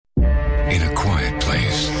In a quiet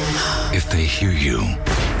place, if they hear you,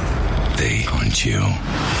 they hunt you.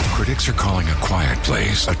 Critics are calling A Quiet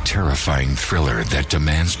Place a terrifying thriller that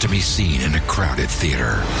demands to be seen in a crowded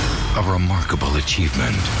theater. A remarkable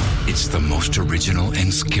achievement. It's the most original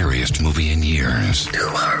and scariest movie in years. Who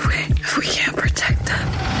are we if we can't protect them?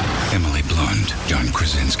 Emily Blunt, John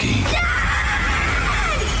Krasinski.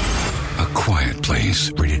 A Quiet Place,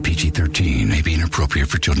 rated PG-13, may be inappropriate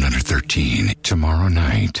for children under 13. Tomorrow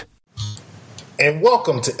night. And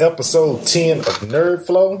welcome to episode 10 of Nerd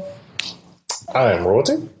Flow. I am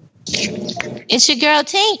Royalty. It's your girl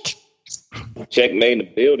Tink. Checkmate in the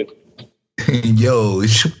building. Yo,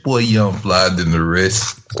 it's your boy Young Fly than the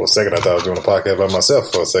rest. For a second, I thought I was doing a podcast by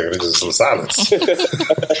myself. For a second, it just was silence.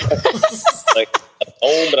 Like,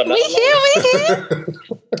 but I'm not We here.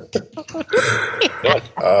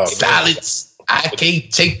 Silence. I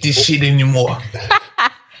can't take this shit anymore.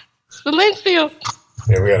 Linfield.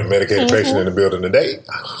 And we got a medicated patient in the building today.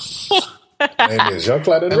 Name is Young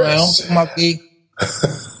Fly than the rest. My big.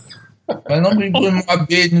 Man, I'm be putting my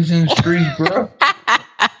business in the street, bro.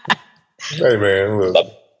 Hey man, look,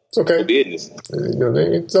 it's okay. business.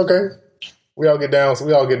 It's okay. We all get down. So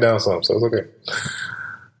we all get down some. So it's okay.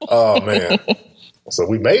 Oh man. So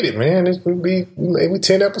we made it, man. We made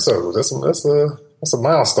 10 episodes. That's a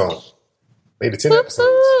milestone. Made it 10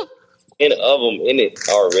 episodes. 10 of them in it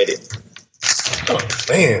already. Oh,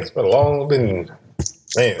 man, it's been a long man.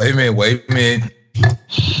 Wait a minute.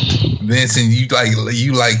 Vincent, you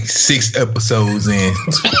like 6 episodes in.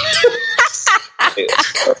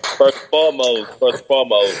 First and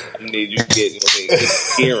foremost, I need you to get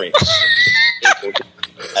hearing.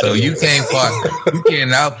 So you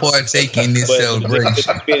cannot partake in this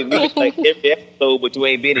celebration. You like every episode, but you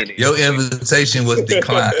ain't been in it. Your invitation was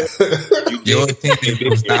declined. Your attention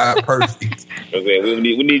was not perfect. Okay, we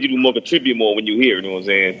need you to more contribute more when you hear. You know what I'm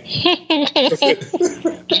saying?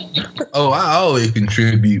 Oh, I always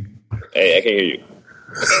contribute. Hey, I can't hear you.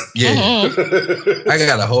 Yeah, I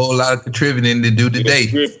got a whole lot of contributing to do today.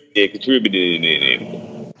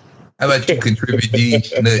 Contributing. How about you contribute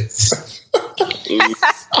these nuts?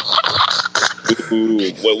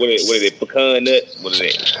 What are they? Pecan nuts? What are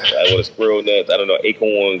they? What are squirrel nuts? I don't know.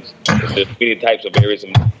 Acorns. There's many types of berries.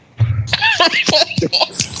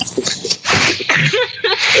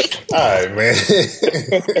 All right, man.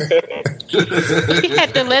 You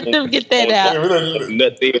had to let them get that out.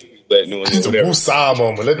 It's a woosah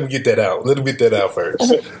moment. Let them get that out.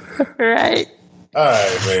 First. Right. All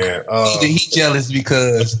right, man. He jealous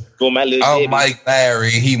because I'm Mike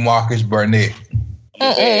Larry and he Marcus Burnett.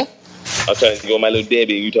 I'm trying to go my little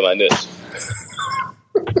Debbie. You talking about nuts?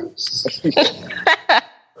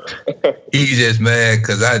 He's just mad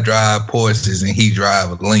because I drive Porsches and he drive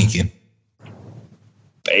a Lincoln.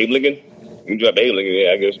 Abe Lincoln? You drive Abe Lincoln,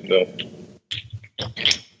 yeah, I guess. No.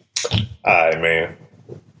 All right, man.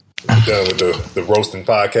 We're done with the roasting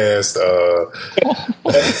podcast.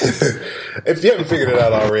 If you haven't figured it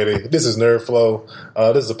out already, this is Nerd Flow.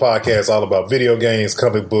 This is a podcast all about video games,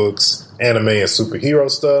 comic books, anime, and superhero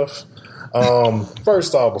stuff.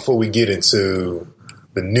 First off, before we get into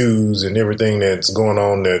the news and everything that's going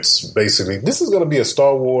on, that's basically, this is going to be a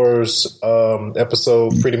Star Wars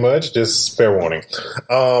episode, pretty much. Just fair warning.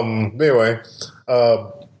 Anyway,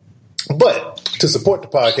 but to support the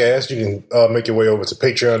podcast, you can make your way over to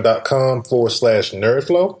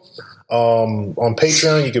patreon.com/nerdflow. On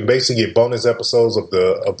Patreon, you can basically get bonus episodes of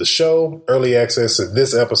the show, early access to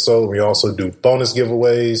this episode. We also do bonus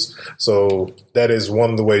giveaways. So that is one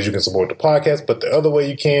of the ways you can support the podcast. But the other way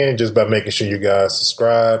you can, just by making sure you guys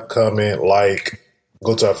subscribe, comment, like,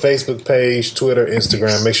 go to our Facebook page, Twitter,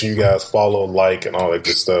 Instagram. Make sure you guys follow, like, and all that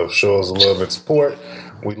good stuff. Show us love and support.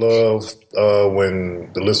 We love when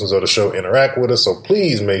the listeners of the show interact with us. So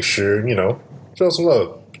please make sure, show us some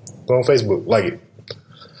love. Go on Facebook, like it.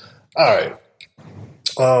 All right.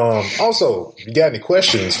 Also, if you got any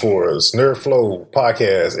questions for us,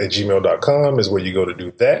 nerdflowpodcast@gmail.com is where you go to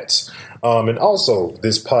do that. And also,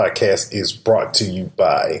 this podcast is brought to you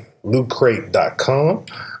by lootcrate.com.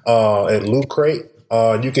 At Loot Crate,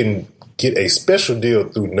 you can get a special deal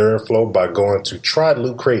through Nerdflow by going to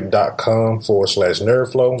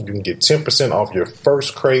trylootcrate.com/Nerdflow. You can get 10% off your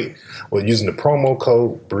first crate with using the promo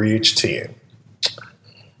code BRIDGE10.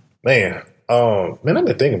 Man, I've been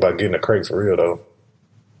thinking about getting a crate for real though.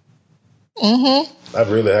 Mm-hmm. I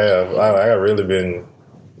really have. I really been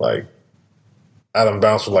like, I done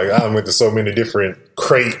bounced from I done went to so many different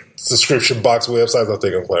crate subscription box websites. I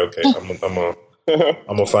think I'm like, okay, I'm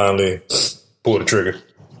gonna finally pull the trigger.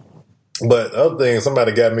 But the other thing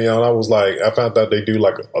somebody got me on, I was like, I found out they do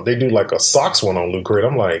like a socks one on Loot Crate.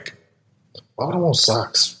 I'm like, why would I want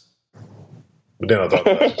socks? But then I thought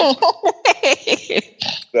about it.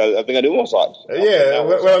 I think I do want socks. Yeah,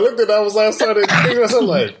 when I looked at it, I started thinking to myself,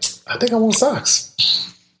 like, I think I want socks.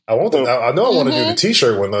 I know I want to do the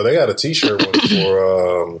T-shirt one, though. They got a T-shirt one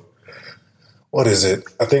for, what is it?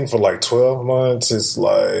 I think for like 12 months, it's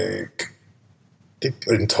like,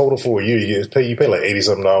 in total for a year, you pay like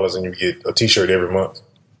 $80-something and you get a T-shirt every month.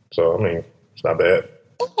 So, I mean, it's not bad.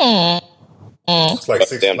 It's like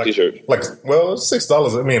 $6 T-shirt. Well, it's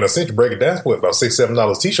 $6. I mean, essentially break it down, what, about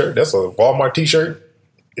 $6-7 T-shirt? That's a Walmart T-shirt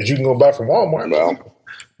that you can go buy from Walmart. Well,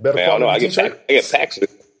 better man, I don't know. I get packs of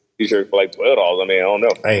T-shirt for like $12. I mean, I don't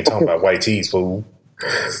know. I ain't talking about white tees, fool.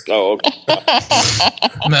 Oh, okay.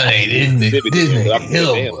 Man, isn't it?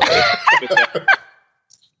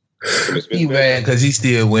 He mad because he's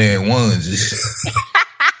still wearing onesies.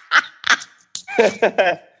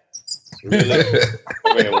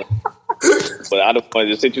 But I don't want to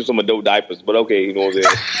just send you some adult diapers. But okay, you know what I'm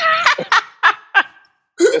saying.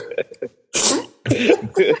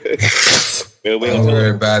 Don't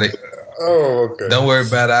worry about it. Oh, okay. Don't worry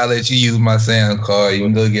about it. I'll let you use my sound card. You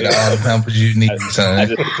can go get all the pampers you need, son.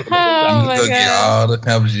 You can go get all the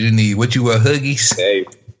pampers you need. What you wear, Huggies?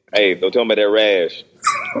 Hey, don't tell me that rash.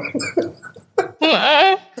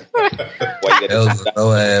 That was a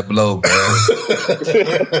low ass blow, bro.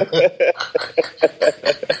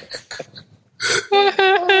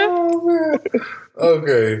 Oh, man.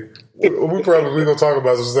 Okay. We're gonna talk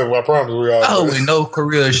about some stuff. I promise we are. Oh, we know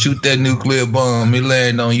Korea shoot that nuclear bomb. It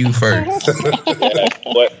land on you first.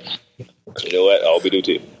 What? You know what? I'll be do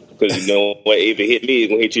too. Because you know what? If it hit me, it's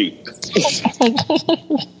gonna hit you.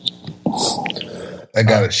 I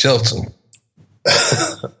got a shelter.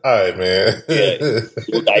 All right, man. Yeah.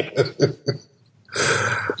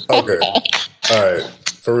 Okay. All right.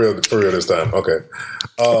 For real this time. Okay.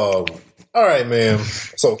 All right, man.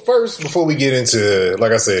 So first, before we get into,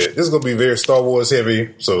 like I said, this is going to be very Star Wars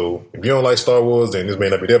heavy. So if you don't like Star Wars, then this may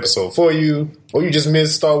not be the episode for you. Or you just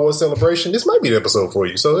missed Star Wars Celebration, this might be the episode for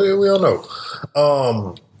you. So we don't know.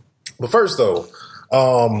 But first, though.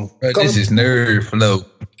 This is nerd flow.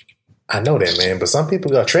 I know that, man. But some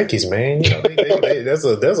people got Trekkies, man. You know, there's a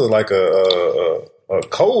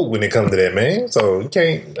code when it comes to that, man. So I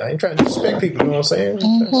ain't trying to disrespect people, you know what I'm saying?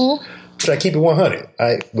 Mm-hmm. Try to keep it 100. All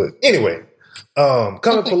right. But anyway,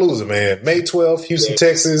 Comicpalooza, man. May 12th, Houston,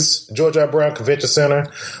 Texas, George R. Brown Convention Center.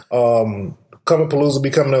 Comicpalooza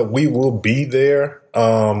be coming up. We will be there.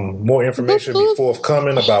 More information will be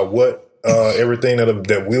forthcoming about what everything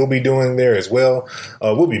that we'll be doing there as well.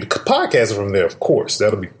 We'll be podcasting from there, of course.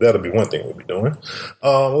 That'll be one thing we'll be doing.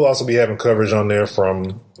 We'll also be having coverage on there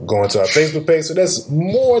from going to our Facebook page. So that's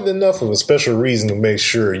more than enough of a special reason to make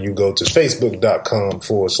sure you go to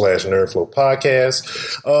facebook.com/Nerdflow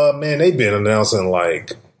Podcast. Man, they've been announcing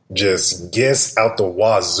like just guests out the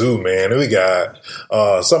wazoo, man. We got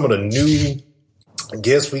some of the new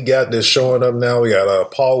guests we got that's showing up now. We got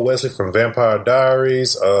Paul Wesley from Vampire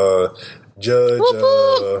Diaries, Judge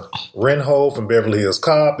Renhold from Beverly Hills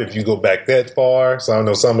Cop, if you go back that far. So I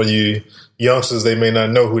know some of you youngsters, they may not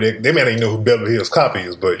know who they may not even know who Beverly Hills Cop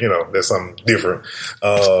is, but you know, that's something different.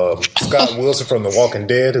 Scott Wilson from The Walking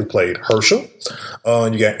Dead, who played Herschel.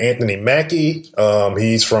 You got Anthony Mackie.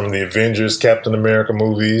 He's from the Avengers, Captain America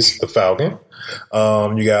movies, The Falcon.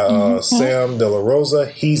 You got Sam De La Rosa.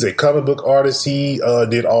 He's a comic book artist. He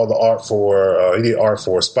did all the art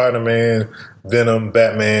for Spider-Man, Venom,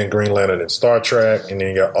 Batman, Green Lantern, and Star Trek. And then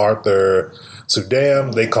you got Arthur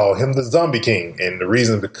Sudam. They call him the Zombie King, and the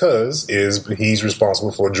reason because is he's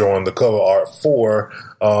responsible for drawing the cover art for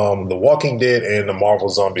The Walking Dead and the Marvel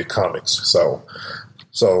Zombie comics. So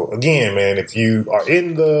again, man, if you're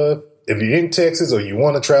in Texas or you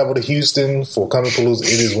want to travel to Houston for Comicpalooza,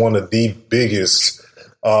 it is one of the biggest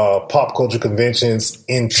pop culture conventions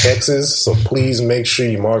in Texas. So please make sure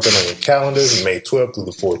you mark it on your calendars, May 12th through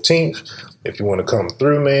the 14th. If you want to come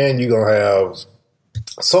through, man, you're going to have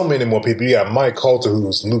so many more people. You got Mike Coulter,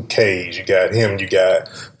 who's Luke Cage. You got him. You got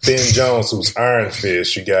Finn Jones, who's Iron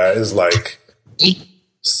Fist. You got, it's like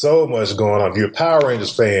so much going on. If you're a Power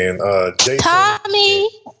Rangers fan, Jason. Tommy,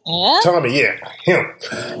 yeah, him.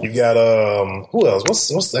 You got who else?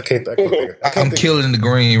 What's I can't think. I'm killing the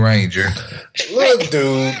Green Ranger. Look,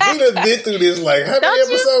 dude, we done been through this like how many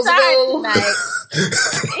episodes ago?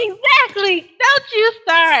 Exactly. Don't you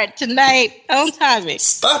start tonight on Tommy.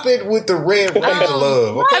 Stop it with the Red Ranger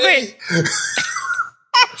love, okay?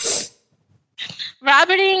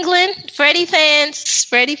 Robert Englund, Freddie fans.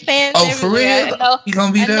 Oh, for real? You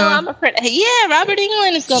gonna be there? Yeah, Robert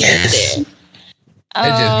Englund is gonna be there.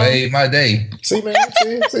 That just made my day. See, man,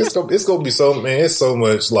 it's gonna be so, man. It's so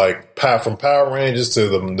much like from Power Rangers to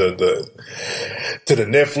the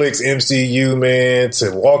Netflix MCU, man,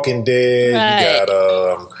 to Walking Dead. Right. You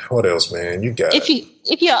got what else, man? You got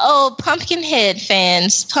if you're old Pumpkinhead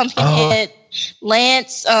fans, Pumpkinhead,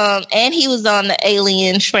 Lance, and he was on the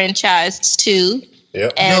Alien franchise too.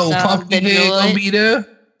 Yep. Pumpkinhead gonna be there.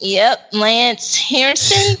 Yep, Lance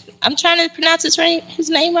Henriksen. I'm trying to pronounce his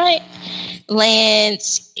name right.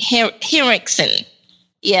 Lance Henriksen.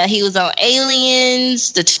 Yeah, he was on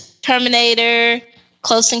Aliens, The Terminator,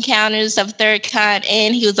 Close Encounters of the Third Kind,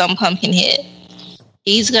 and he was on Pumpkinhead.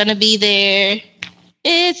 He's gonna be there.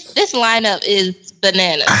 This lineup is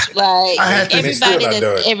bananas. Like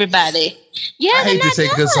everybody. Yeah, I hate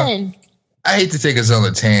to take us on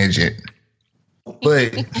a tangent,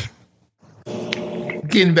 but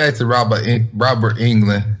getting back to Robert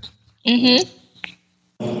Englund.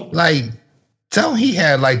 Mm-hmm. Like, tell him he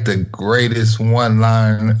had like the greatest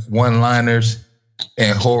one-liners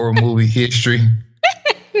in horror movie history.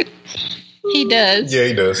 He does. Yeah,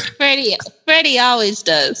 he does. Freddie always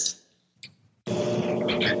does.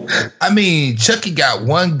 I mean, Chucky got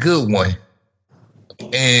one good one,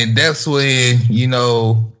 and that's when I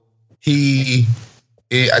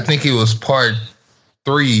think it was part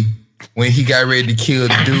 3 when he got ready to kill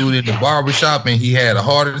the dude in the barbershop and he had a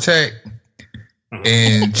heart attack.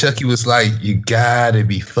 And Chucky was like, "You gotta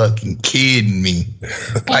be fucking kidding me!"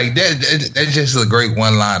 Like that's just a great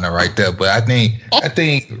one-liner right there. But I think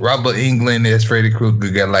Robert Englund as Freddy Krueger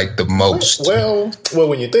got like the most. Well,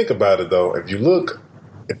 when you think about it, though, if you look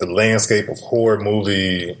at the landscape of horror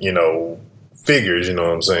movie, figures, you know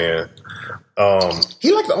what I'm saying?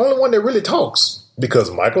 He like the only one that really talks.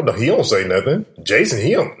 Because Michael, he don't say nothing. Jason,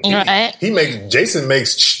 Jason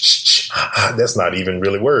makes that's not even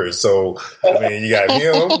really words. So I mean, you got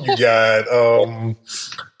him, you got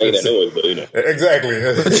exactly.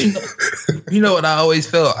 But you know what I always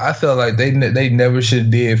felt? I felt like they never should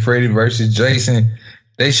have did Freddy versus Jason.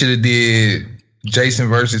 They should have did Jason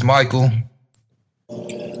versus Michael.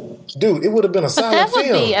 Dude, it would have been a silent film.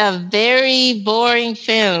 That would be a very boring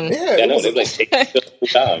film. Yeah,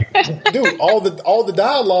 dude, all the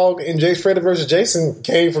dialogue in Freddy versus Jason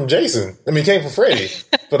came from Jason. I mean, came from Freddy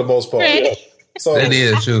for the most part. Right. So that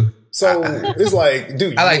is true. So it's like,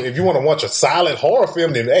 dude, if you want to watch a silent horror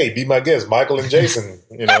film, then hey, be my guest, Michael and Jason.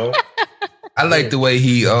 I like the way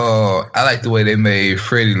they made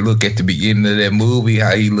Freddy look at the beginning of that movie.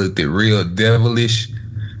 How he looked at real devilish.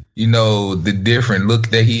 The different look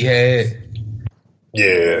that he had.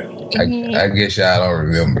 Yeah. I guess y'all don't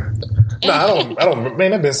remember. No, I don't.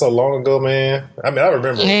 Man, that's been so long ago, man. I mean, I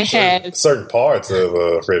remember certain parts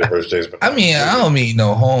of Freddy vs. Jason. I mean, I don't mean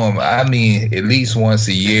no harm. I mean, at least once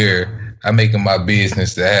a year, I make it my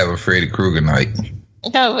business to have a Freddy Krueger night.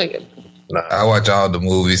 Oh my God. Nah. I watch all the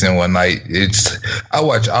movies in one night. I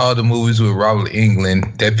watch all the movies with Robert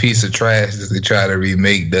Englund. That piece of trash that they try to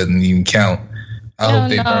remake doesn't even count. I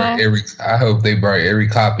hope they burn every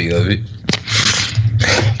copy of it.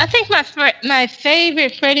 I think my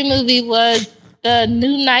favorite Freddy movie was the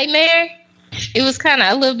New Nightmare. It was kind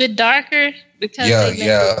of a little bit darker because they made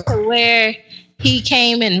it to where he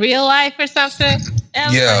came in real life or something.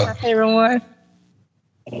 That was like my favorite one.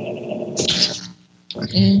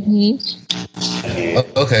 Mm-hmm.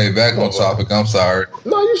 Okay, back on topic. I'm sorry.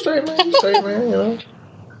 No, you straight, man.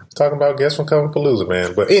 Talking about guests from Comic Palooza,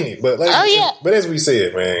 man. But as we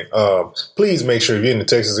said, man, please make sure if you're in the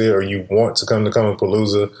Texas area or you want to come to Comic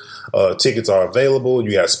Palooza, tickets are available.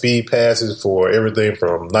 You got speed passes for everything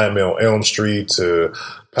from Nightmare on Elm Street to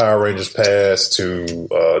Power Rangers Pass to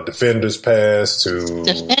Defenders Pass to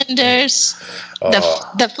Defenders.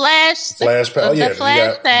 The Flash Pass. The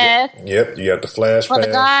Flash Pass. Yep, you got the Flash Pass. For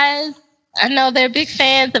the guys, I know they're big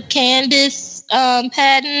fans of Candace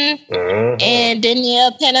Patton and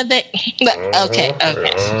Danielle Pennebeck. Okay.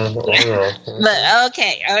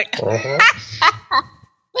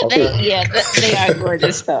 But they are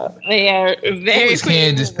gorgeous though. They are very. Who is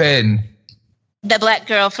Candace Patton? The black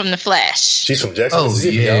girl from The Flash. She's from Jackson,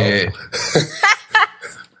 Mississippi. Yeah.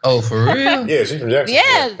 Oh, for real? Yeah, she's from Jackson.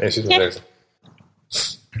 Yeah, she's from Jackson.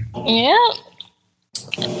 Yeah.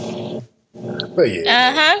 But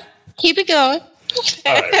yeah. Keep it going. All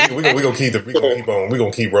right, we're gonna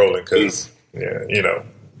keep rolling because All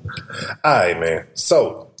right, man.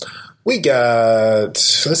 So we got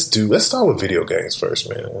let's start with video games first,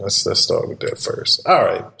 man. Let's start with that first. All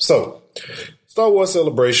right, so Star Wars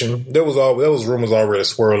Celebration. There was rumors already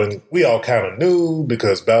swirling. We all kind of knew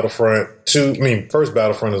because Battlefront 2. I mean, first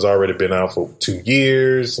Battlefront has already been out for 2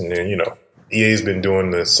 years, and then EA's been doing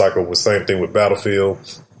the cycle with same thing with Battlefield.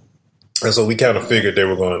 And so we kind of figured they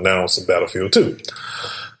were going to announce Battlefield 2.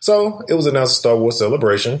 So it was announced a Star Wars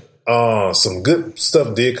Celebration. Some good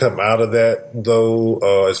stuff did come out of that,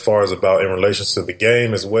 though, as far as about in relation to the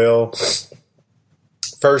game as well.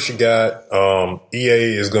 First, you got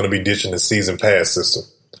EA is going to be ditching the season pass system.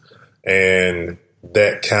 And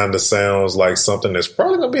that kind of sounds like something that's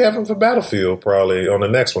probably going to be happening for Battlefield, probably on the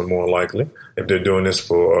next one, more likely, if they're doing this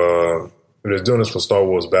for Star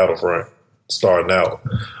Wars Battlefront starting out.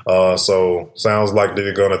 So sounds like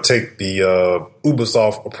they're going to take the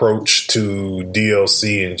Ubisoft approach to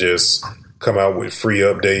DLC and just come out with free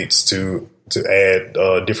updates to add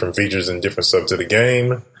different features and different stuff to the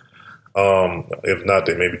game. If not,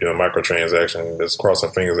 they may be doing microtransactions. Let's cross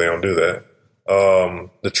our fingers they don't do that.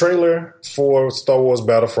 The trailer for Star Wars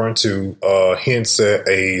Battlefront 2 hints at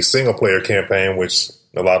a single player campaign, which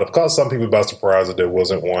caught some people by surprise that there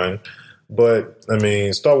wasn't one. But I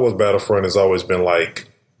mean, Star Wars Battlefront has always been like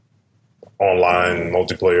online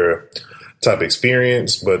multiplayer type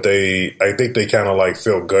experience, but I think they kind of like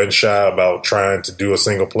feel gun shy about trying to do a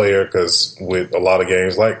single player, because with a lot of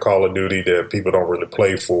games like Call of Duty that people don't really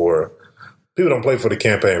play for. People don't play for the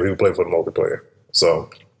campaign, people play for the multiplayer. So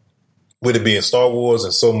with it being Star Wars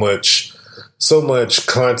and so much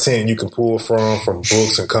content you can pull from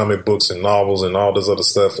books and comic books and novels and all this other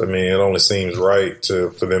stuff, I mean, it only seems right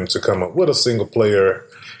for them to come up with a single player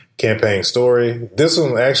campaign story. This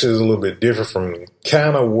one actually is a little bit different from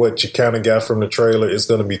kind of what you kind of got from the trailer. It's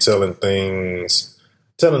going to be telling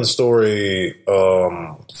the story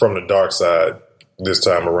from the dark side this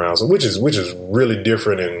time around, so which is really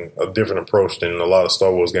different and a different approach than a lot of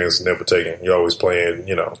Star Wars games have never taken. You're always playing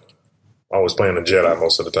a Jedi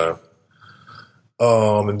most of the time.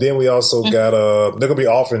 And then we also got they're gonna be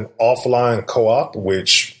offering offline co-op,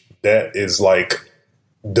 which that is like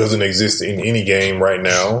doesn't exist in any game right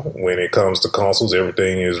now. When it comes to consoles,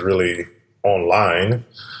 everything is really online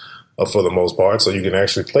for the most part, so you can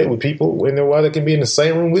actually play with people and while they can be in the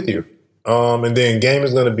same room with you. And then game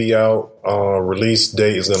is going to be out. Release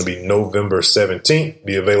date is going to be November 17th.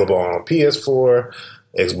 Be available on PS4,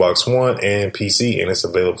 Xbox One, and PC, and it's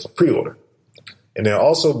available for pre-order. And they'll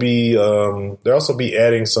also be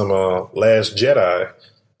adding some Last Jedi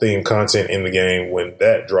themed content in the game when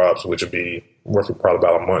that drops, which will be roughly probably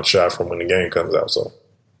about a month shy from when the game comes out. So,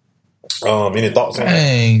 any thoughts on that?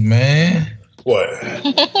 Dang, man. What?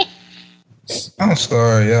 I'm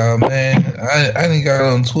sorry, y'all, man. I done got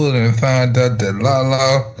on Twitter and found out that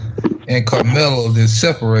Lala and Carmelo they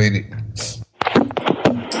separated.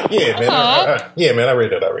 Yeah, man. I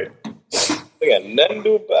read that. They got nothing to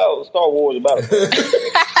do about Star Wars about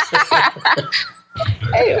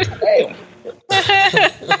Damn.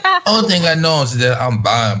 Only thing I know is that I'm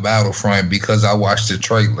buying Battlefront because I watched the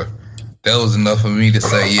trailer. That was enough for me to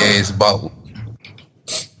say, yeah, it's bought.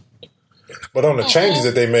 But on the changes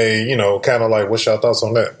that they made, kind of like, what's your thoughts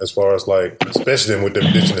on that? As far as like, especially with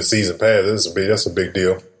them ditching the season pass, that's a big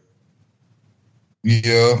deal.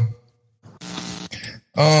 Yeah.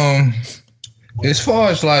 As far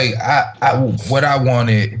as like, what I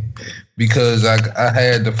wanted, because I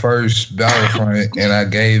had the first Battlefront and I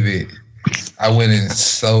went and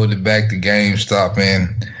sold it back to GameStop,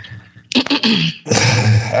 and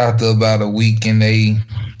after about a week, and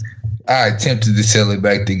I attempted to sell it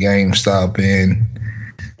back to GameStop, and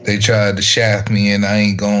they tried to shaft me, and I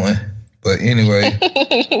ain't going. But anyway,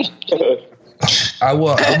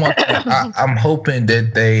 I'm hoping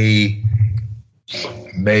that they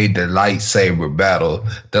made the lightsaber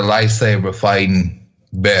fighting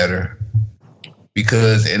better,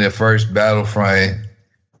 because in the first Battlefront,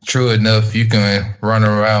 true enough, you can run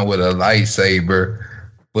around with a lightsaber,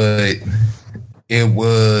 but it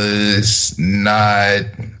was not.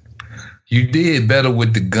 You did better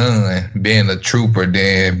with the gun, being a trooper,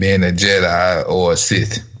 than being a Jedi or a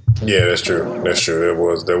Sith. Yeah, that's true. There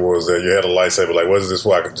was that. You had a lightsaber. Like, what is this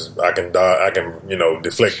for? I can die. I can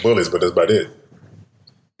deflect bullets, but that's about it.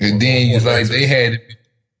 And then you like they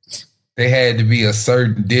had to be a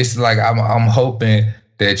certain distance. Like I'm hoping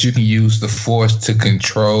that you can use the Force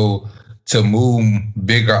to move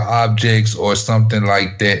bigger objects or something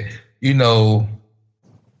like that.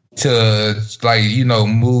 To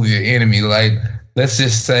move your enemy. Like, let's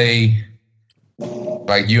just say,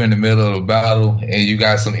 like, you're in the middle of a battle and you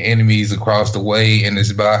got some enemies across the way and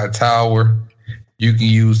it's by a tower. You can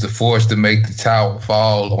use the Force to make the tower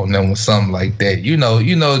fall on them or something like that.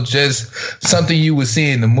 Just something you would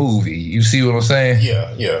see in the movie. You see what I'm saying?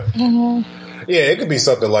 Yeah. Mm-hmm. Yeah, it could be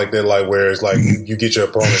something like that, like where it's like you get your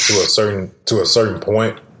opponent to a certain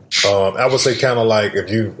point, I would say kind of like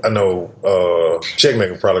I know Checkmate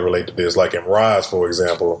can probably relate to this. Like in Rise, for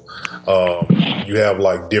example, you have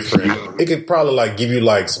like different. It could probably like give you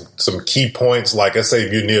like some key points. Like I say,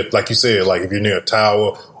 if you're near, like you said, like if you're near a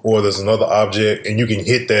tower or there's another object, and you can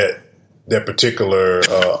hit that particular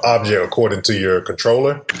object according to your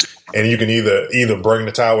controller, and you can either bring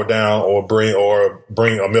the tower down or bring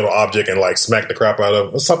a middle object and like smack the crap out of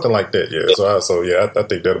it, or something like that. Yeah. So yeah, I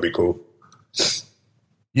think that'll be cool.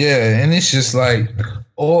 Yeah, and it's just like,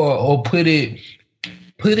 or put it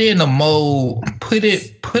in a mode, put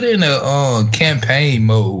in a campaign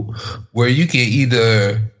mode where you can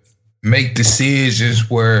either make decisions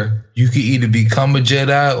where you can either become a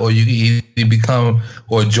Jedi or you can either become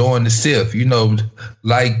or join the Sith. You know,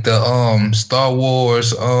 like the Star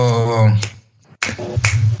Wars.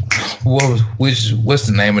 What's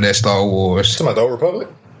the name of that Star Wars? Talking about the Old Republic?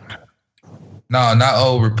 No, not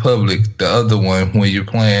Old Republic. The other one when you're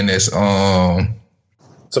playing this. Talking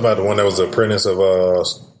about the one that was the apprentice of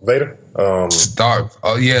Vader. Darth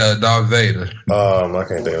Vader. I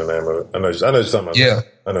can't think of the name of it. I know you're talking about. Yeah, that.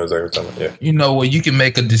 I know exactly what you're talking about. Yeah. You know, where you can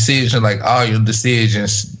make a decision, like all your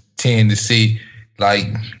decisions tend to see, like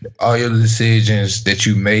all your decisions that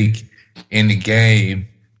you make in the game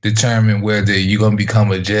determine whether you're gonna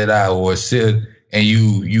become a Jedi or a Sith, and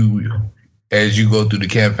you as you go through the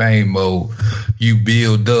campaign mode, you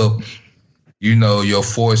build up, you know, your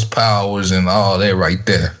force powers and all that right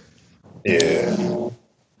there. Yeah.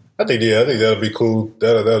 I think that'll be cool.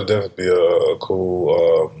 That'll definitely be a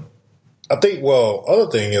cool. I think. Well,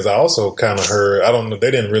 other thing is, I also kind of heard. I don't know.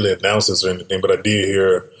 They didn't really announce this or anything, but I did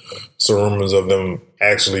hear some rumors of them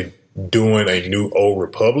actually doing a new Old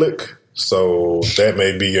Republic. So that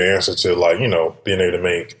may be your answer to, like, you know, being able to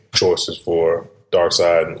make choices for dark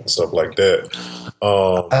side and stuff like that.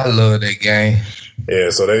 I love that game.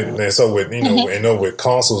 Yeah, so with, you know, and with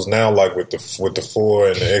consoles now, like with the 4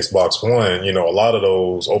 and the Xbox One, you know, a lot of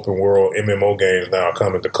those open world MMO games now are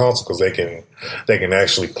coming to console because they can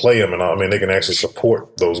actually play them, and I mean they can actually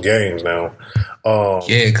support those games now.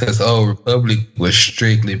 Yeah, because Old Republic was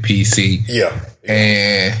strictly PC. Yeah,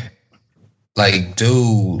 and like,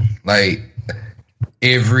 dude, like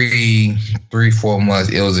every 3-4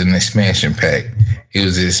 months it was an expansion pack.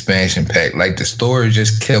 Like the story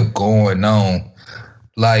just kept going on.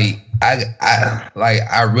 Like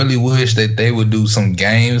I really wish that they would do some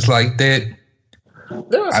games like that.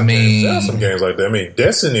 There are some games like that. I mean,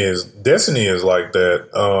 Destiny is like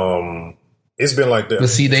that. It's been like that. But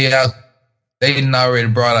see, they didn't already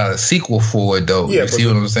brought out a sequel for it though. Yeah, you see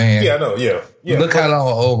what I'm saying? Yeah, I know. Yeah. Look how long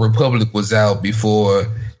Old Republic was out before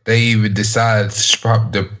they even decided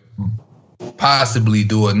to possibly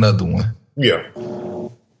do another one. Yeah.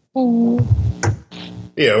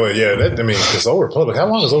 Yeah, well, yeah. Because Old Republic, how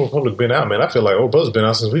long has Old Republic been out, man? I feel like Old Republic's been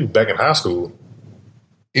out since we were back in high school.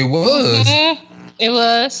 It was. Mm-hmm. It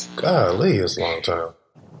was. Golly, it's a long time.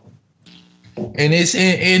 And it's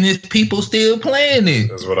people still playing it.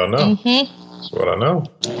 That's what I know. Mm-hmm. That's what I know.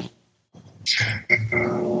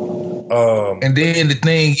 And then the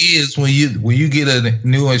thing is, when you get a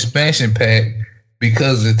new expansion pack,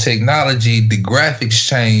 because of technology, the graphics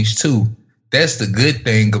change too. That's the good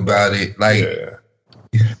thing about it. Like,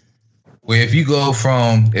 where if you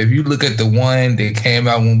look at the one that came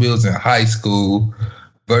out when we was in high school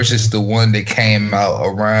versus the one that came out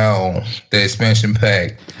around the expansion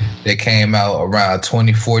pack that came out around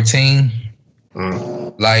 2014,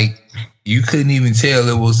 like you couldn't even tell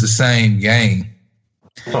it was the same game.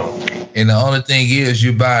 And the only thing is,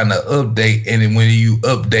 you're buying an update, and then when you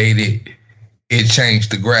update it, it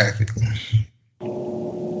changed the graphic.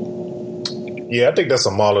 Yeah, I think that's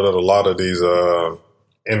a model that a lot of these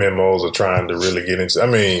MMOs are trying to really get into. I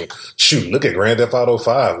mean, shoot, look at Grand Theft Auto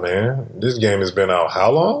 5, man. This game has been out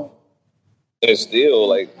how long? It's still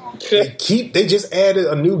like they just added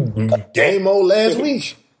a new game mode last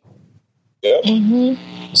week. Yeah.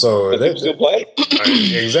 Mm-hmm. So they still play.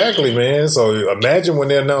 Exactly, man. So imagine when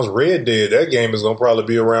they announce Red Dead, that game is gonna probably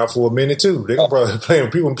be around for a minute too. They're gonna probably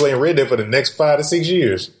people playing Red Dead for the next 5 to 6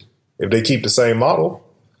 years if they keep the same model.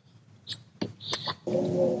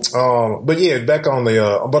 But yeah, back on the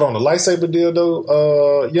on the lightsaber deal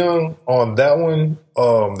though, Young, on that one,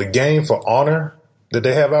 the game for Honor that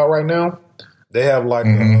they have out right now, they have like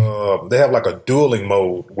a dueling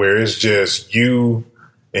mode where it's just you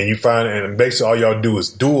and you find, and basically all y'all do is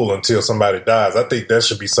duel until somebody dies. I think that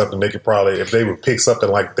should be something they could probably, if they would pick something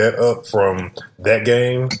like that up from that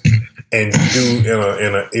game and do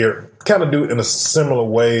in a similar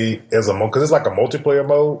way as a mode, because it's like a multiplayer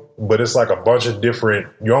mode, but it's like a bunch of different,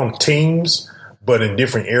 you're on teams, but in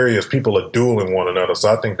different areas, people are dueling one another.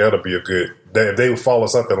 So I think that'll be a good. If they would follow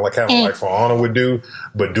something like kind of like For Honor would do,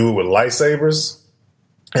 but do it with lightsabers.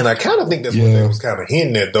 And I kind of think that's what they was kind of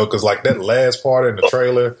hinting at, though, because like that last part in the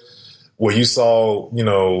trailer where you saw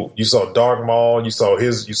Darth Maul, you saw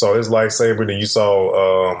his lightsaber, then you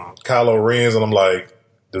saw Kylo Ren's, and I'm like,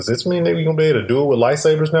 does this mean that we're gonna be able to do it with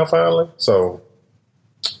lightsabers now finally? So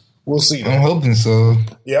we'll see. I'm hoping so.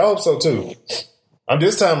 Yeah, I hope so too.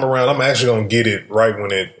 This time around, I'm actually gonna get it right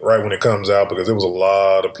when it comes out, because there was a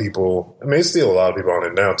lot of people. I mean, it's still a lot of people on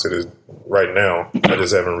it now right now. I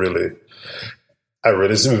just haven't really.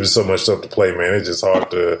 There's so much stuff to play, man. It's just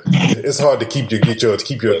hard to keep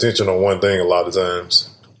your attention on one thing a lot of times.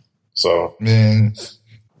 So, man,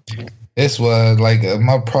 that's why like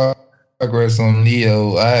my progress on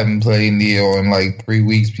Neo, I haven't played Neo in like 3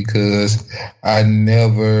 weeks because I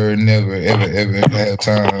never ever have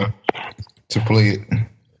time to play it.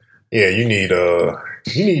 Yeah, you need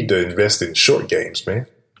to invest in short games, man.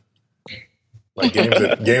 Like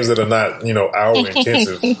games that are not hour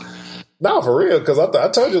intensive. No, for real, because I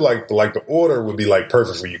told you like the Order would be like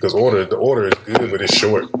perfect for you, because the Order is good, but it's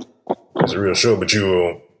short. It's real short, but you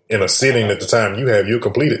will, in a sitting at the time you'll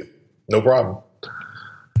complete it, no problem.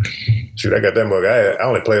 Shoot, I got that mug. I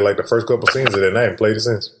only played like the first couple scenes of it, and I haven't played it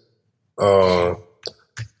since.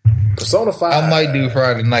 Persona 5. I might do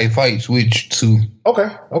Friday Night Fights with you too.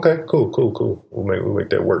 Okay, cool. We'll make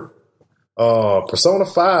that work. Persona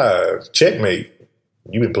 5 Checkmate.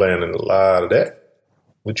 You've been playing a lot of that.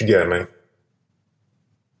 What you got, man?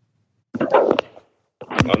 I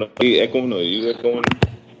don't know. Are you echoing or are you echoing?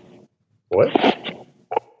 What? I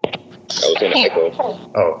was saying echo.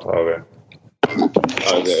 Oh, okay.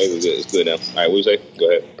 Oh, okay. It's good now. All right, what you say?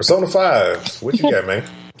 Go ahead. Persona 5. What you got, man?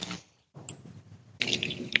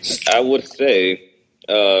 I would say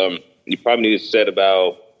you probably need to set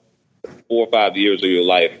about 4 or 5 years of your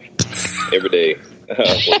life every day.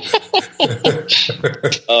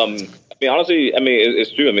 Honestly,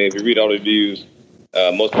 it's true. If you read all the reviews,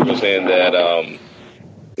 most people are saying that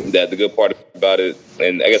that the good part about it,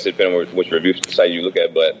 and I guess it depends on which review site you look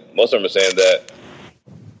at, but most of them are saying that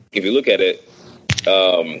if you look at it,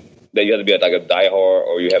 that you have to be like a diehard,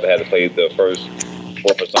 or you haven't had to play the first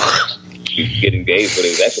 4 personas to get engaged. But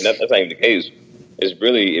it's actually that's not even the case. It's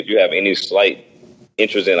really if you have any slight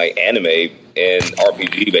interest in like anime and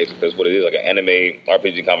RPG, basically, because what it is, like an anime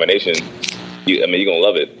RPG combination. You're gonna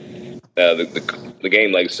love it. The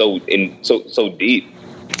game like so deep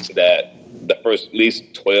that the first at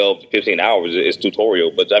least 12 to 15 hours is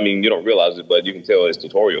tutorial. But you don't realize it, but you can tell it's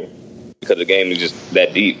tutorial because the game is just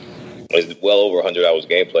that deep. It's well over 100 hours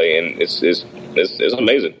gameplay, and it's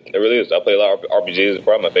amazing. It really is. I play a lot of RPGs. It's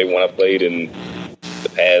probably my favorite one I've played in the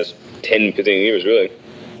past 10, 15 years, really.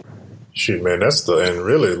 Shoot, man, and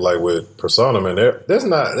really like with Persona, man, there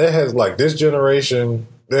has like this generation.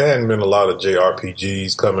 There hadn't been a lot of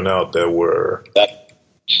JRPGs coming out that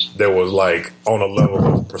was like on a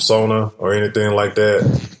level of Persona or anything like that.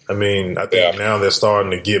 I think now they're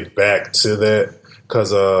starting to get back to that,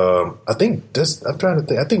 because I think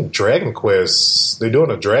I think Dragon Quest, they're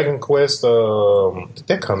doing a Dragon Quest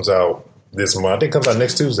that comes out this month. I think it comes out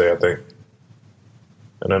next Tuesday, I think.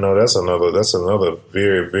 And I know that's another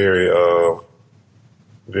very, very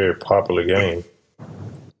very popular game.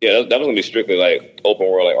 Yeah, that was gonna be strictly like open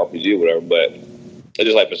world, like RPG or whatever. But it's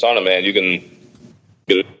just like Persona, man. You can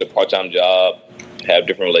get a part-time job, have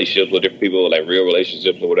different relationships with different people, like real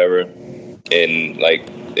relationships or whatever. And like,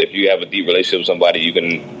 if you have a deep relationship with somebody, you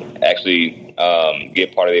can actually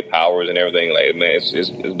get part of their powers and everything. Like, man, it's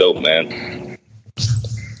dope, man.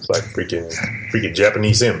 It's like freaking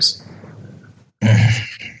Japanese Sims.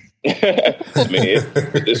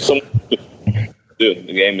 It's so. Dude,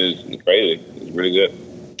 the game is crazy. It's really good.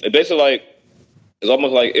 It's basically it's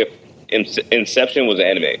almost like if Inception was an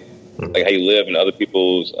anime, like how you live in other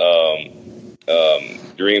people's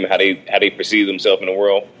dream, how they perceive themselves in the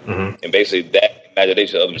world, and basically that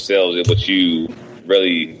imagination of themselves is what you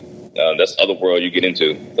really that's the other world you get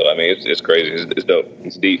into. So it's crazy. It's dope.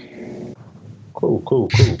 It's deep. Cool.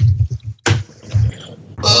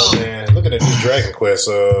 Oh man, look at that new Dragon Quest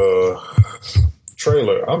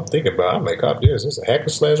trailer. I'm thinking about I may copy this. It's a hack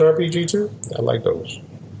and slash RPG too. I like those.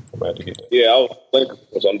 I'm about to get that. Yeah, I'll link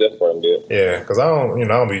it on that part. Yeah, because I don't y'all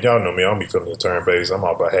know me. I don't be feeling the turn based. I'm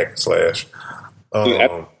all about hack and slash.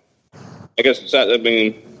 I guess have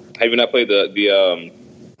you not played the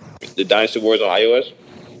Dynasty Wars on iOS?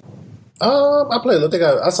 I played. I think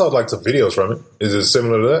I saw like some videos from it. Is it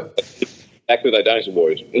similar to that? Exactly like Dynasty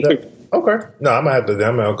Wars. Yeah. Okay. No, I might have to.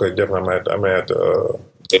 Okay, definitely. I might have to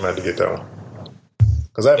get that one.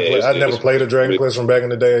 Because I never played a Dragon Quest from back in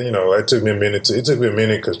the day. You know, it took me a minute. It took me a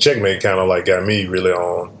minute because Checkmate kind of like got me really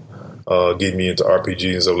on, getting me into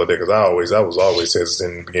RPGs and stuff like that. Because I was always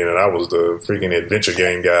hesitant in the beginning. I was the freaking adventure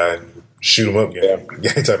game guy, shoot 'em up game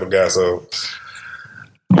type of guy. So,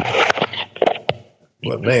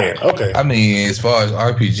 but man, okay. I mean, as far as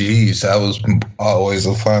RPGs, I was always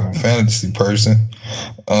a Final Fantasy person.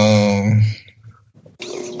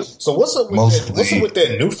 So what's up with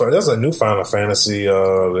that new? There's a new Final Fantasy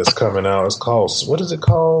that's coming out. It's called, what is it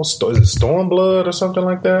called? Is it Stormblood or something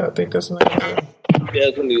like that? I think that's the name. Yeah,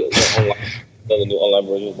 it's gonna be another new online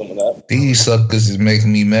version or something like that. These suckers is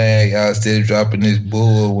making me mad. Y'all instead of dropping this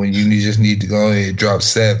bull when you just need to go ahead and drop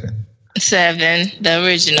 7. 7, the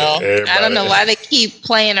original. Everybody. I don't know why they keep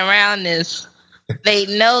playing around this. They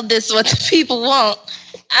know this is what the people want.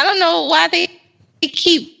 I don't know why they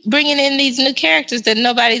keep bringing in these new characters that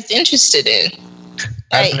nobody's interested in.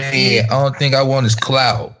 Like, I mean, I don't think I want is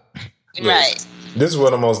Cloud. Right. This is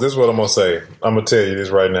what I'm gonna say. I'm gonna tell you this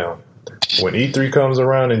right now. When E3 comes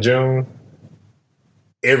around in June,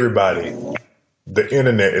 everybody, the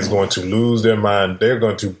internet is going to lose their mind. They're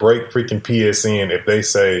going to break freaking PSN if they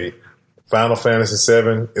say Final Fantasy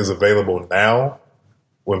VII is available now.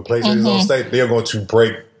 When PlayStation is on stage, they're going to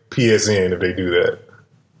break PSN if they do that.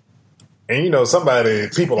 And you know,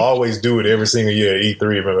 people always do it every single year at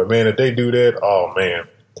E3. But man, if they do that, oh man,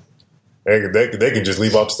 they can just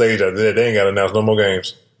leave off stage after that. They ain't got to announce no more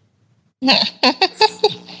games.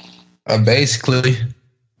 Basically,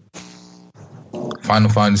 Final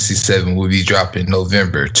Fantasy VII will be dropping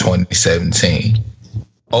November 2017.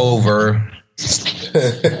 Over.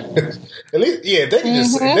 At least, yeah, they can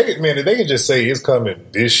just if they can just say it's coming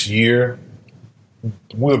this year,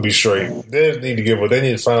 we'll be straight. They need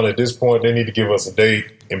to finally at this point, they need to give us a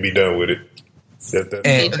date and be done with it.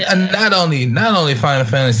 And not only Final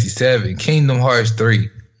Fantasy VII, Kingdom Hearts 3.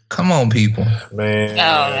 Come on, people, man.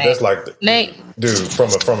 That's like dude. From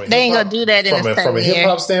a they ain't gonna do that from a hip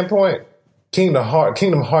hop standpoint. Kingdom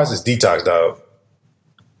Hearts is detox, dog.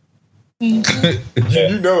 You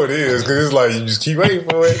know it is, because it's like you just keep waiting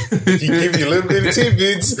for it. He give you a little bit of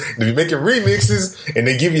tidbits. They be making remixes, and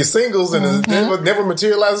they give you singles, and it never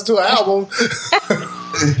materializes to an album.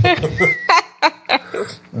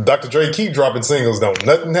 Dr. Dre keep dropping singles, though.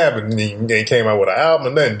 Nothing happened. He came out with an album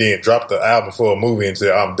and nothing, then dropped the album for a movie and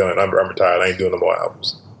said, I'm done. I'm retired. I ain't doing no more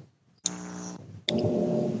albums.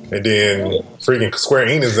 And then freaking Square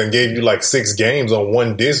Enix then gave you like 6 games on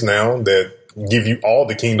one disc now that give you all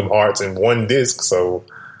the Kingdom Hearts in one disc. So,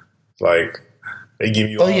 like, they give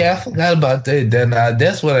you all. I forgot about that.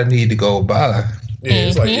 That's what I need to go buy.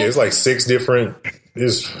 Yeah, it's like 6 different.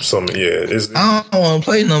 I don't want to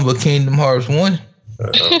play number Kingdom Hearts 1. I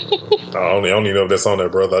don't even know if that's on there,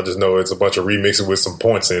 brother. I just know it's a bunch of remixes with some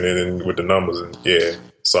points in it and with the numbers, and yeah.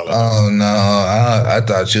 Solid. Oh no, I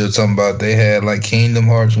thought you were talking about they had like Kingdom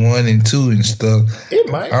Hearts 1 and 2 and stuff. It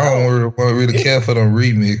might. I don't really care for them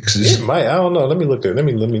remixes. It might. I don't know. Let me look at. Let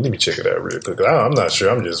me check it out real quick. I'm not sure.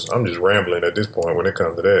 I'm just rambling at this point when it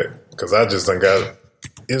comes to that, because I just done got.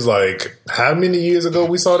 It's like, how many years ago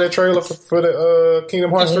we saw that trailer for the Kingdom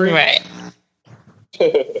Hearts 3? Right.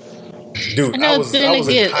 Dude, I was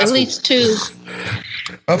at least 2.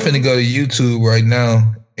 I'm finna go to YouTube right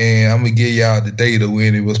now, and I'm gonna give y'all the data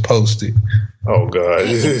when it was posted. Oh God,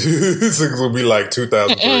 this is gonna be like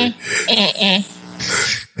 2003.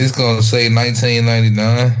 It's gonna say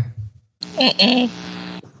 1999.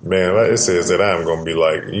 Man, it says that I'm gonna be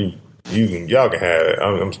like, y'all can have it.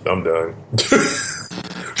 I'm done.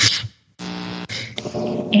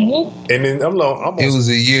 And then it was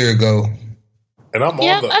a year ago. And I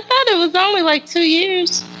thought it was only like 2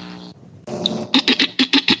 years.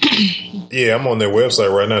 Yeah, I'm on their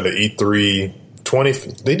website right now. The E3 20.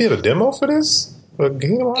 They did a demo for this.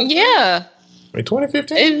 Yeah. In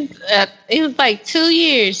 2015. It was like 2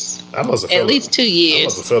 years. I must have at least 2 years. I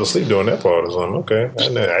must have fell asleep during that part or something. Okay, I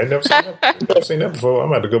ain't never seen that before. I'm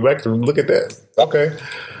gonna have to go back to look at that. Okay.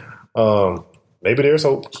 Maybe there's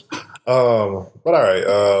hope. But all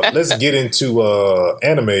right, let's get into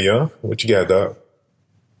anime, y'all. What you got, Doc?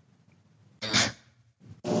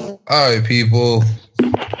 All right, people.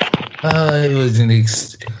 It was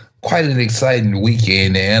quite an exciting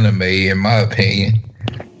weekend in anime, in my opinion.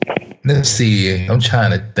 Let's see. I'm trying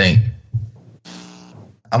to think.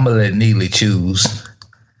 I'm gonna let Neely choose.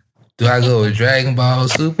 Do I go with Dragon Ball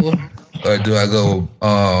Super, or do I go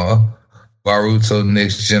Boruto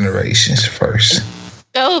Next Generations first?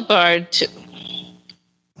 Go Boruto.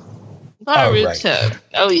 Right.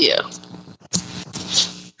 Oh yeah.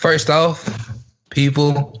 First off,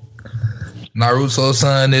 people, Naruto's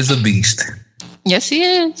son is a beast. Yes, he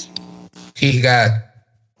is. He got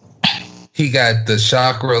he got the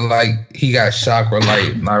chakra like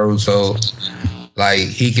Naruto. Like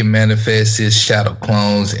he can manifest his shadow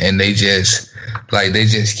clones, and they just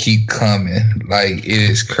keep coming. Like it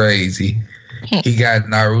is crazy. He got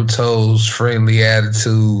Naruto's friendly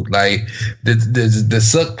attitude. Like the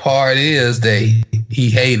suck part is that he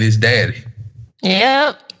hate his daddy.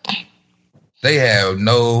 Yep. They have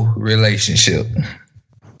no relationship.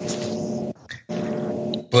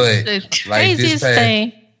 But The like craziest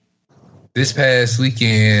thing. this past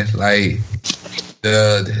weekend, like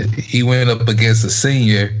he went up against a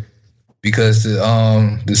senior because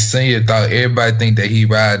the senior thought everybody think that he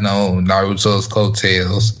riding on Naruto's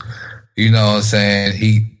coattails. You know what I'm saying?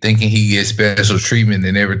 He thinking he gets special treatment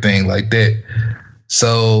and everything like that.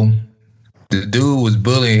 So the dude was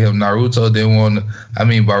bullying him. Baruto didn't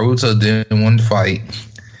want to fight.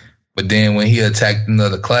 But then when he attacked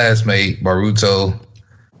another classmate, Baruto,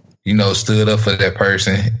 stood up for that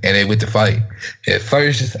person and they went to fight. At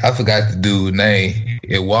first, I forgot the dude's name.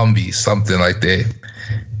 Iwambi, something like that.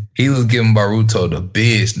 He was giving Baruto the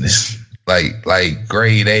business. Like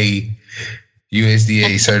grade A,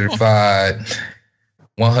 USDA certified,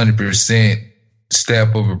 100%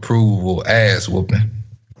 stamp of approval ass whooping.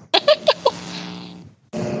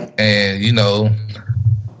 And,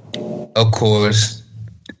 of course,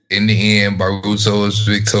 in the end, Baruto was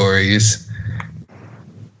victorious.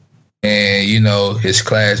 And, his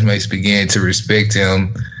classmates began to respect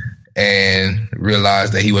him and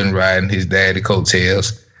realized that he wasn't riding his daddy's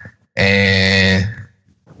coattails. And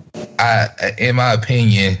in my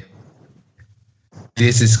opinion,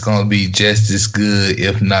 this is going to be just as good,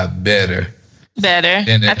 if not better.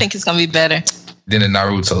 I think it's going to be better than the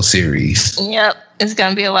Naruto series. Yep, it's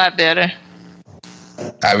going to be a lot better.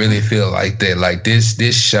 I really feel like that. Like this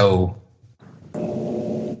show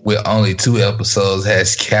with only 2 episodes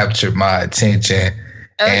has captured my attention.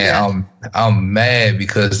 I'm mad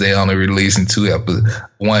because they only releasing 1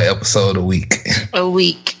 episode a week. A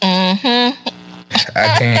week. Mm-hmm.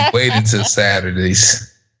 I can't wait until Saturdays.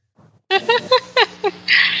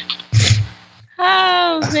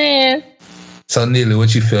 Oh man. So Neely,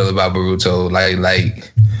 what you feel about Boruto?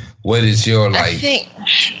 Like what is your like? I think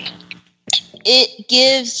it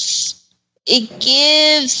gives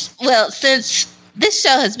since this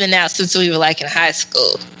show has been out since we were like in high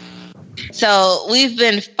school. So we've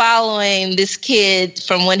been following this kid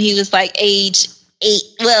from when he was like age 8.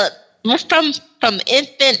 Well, from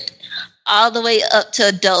infant all the way up to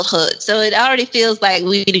adulthood. So it already feels like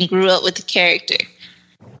we didn't grew up with the character.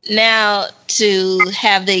 Now to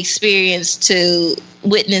have the experience to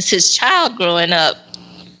witness his child growing up,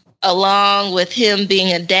 along with him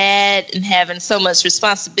being a dad and having so much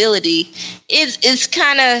responsibility, it's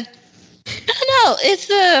kind of, I don't know.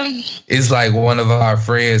 It's like one of our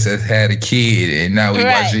friends has had a kid, and now we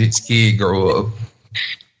watch his kid grow up.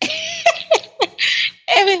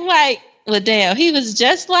 And it's like, well, damn, he was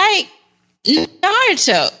just like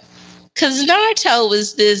Naruto, because Naruto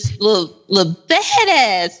was this little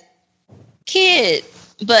badass kid,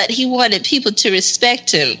 but he wanted people to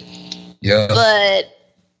respect him. Yeah. But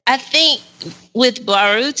I think with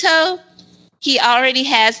Boruto, he already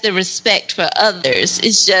has the respect for others.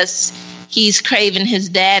 It's just he's craving his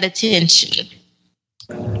dad attention.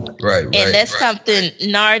 Right. And that's something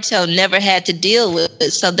Naruto never had to deal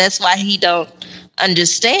with. So that's why he don't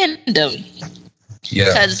understand them. Yeah.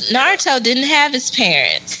 Because Naruto didn't have his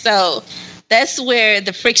parents. So that's where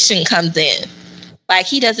the friction comes in. Like,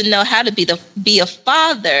 he doesn't know how to be a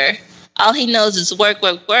father. All he knows is work.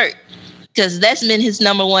 Because that's been his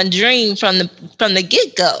number one dream from the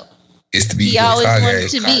get-go. Is to be he always wanted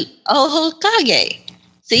to be Hokage.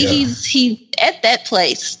 See, he's at that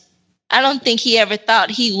place. I don't think he ever thought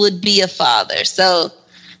he would be a father. So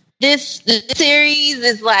the series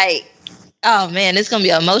is like, oh man, it's gonna be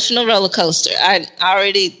an emotional roller coaster. I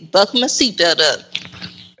already buckled my seatbelt up.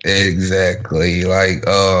 Exactly. Like,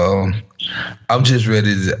 I'm just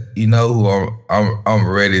ready to, I'm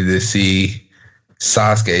ready to see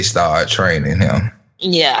Sasuke start training him.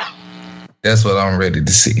 Yeah. That's what I'm ready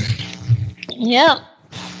to see. Yep.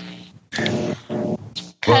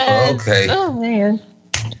 Well, okay. Oh man.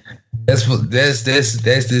 That's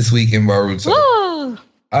this week in Boruto. Woo!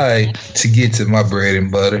 All right, to get to my bread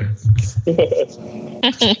and butter.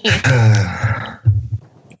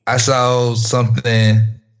 I saw something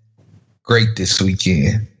great this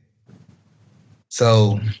weekend.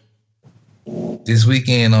 So this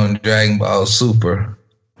weekend on Dragon Ball Super,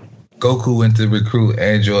 Goku went to recruit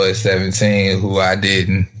Android 17, who I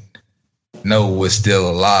didn't know was still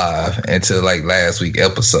alive until like last week's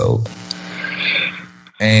episode.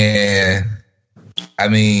 And I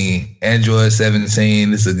mean, Android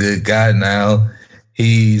 17 is a good guy now.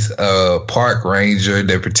 He's a park ranger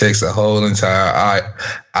that protects a whole entire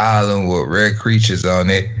island with rare creatures on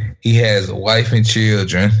it. He has a wife and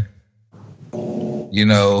children. You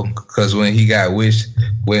know, because when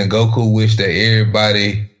Goku wished that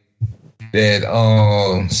everybody that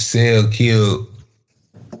Cell killed,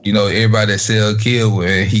 you know, everybody that Cell killed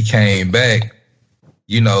when he came back,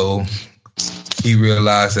 you know, he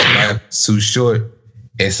realized that life was too short,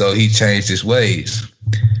 and so he changed his ways.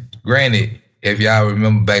 Granted, if y'all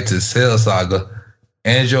remember back to the Cell Saga,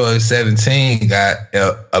 Android 17 got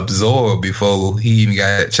absorbed before he even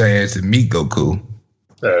got a chance to meet Goku.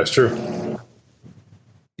 That's true.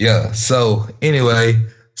 Yeah, so anyway,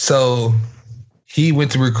 so he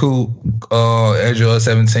went to recruit Android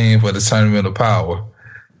 17 for the Tournament of Power.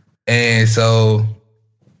 And so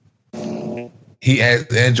he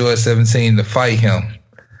asked Android 17 to fight him.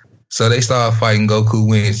 So they started fighting. Goku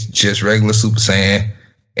went just regular Super Saiyan.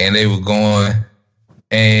 And they were going,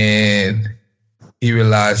 and he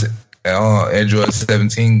realized Android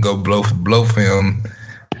 17 go blow for him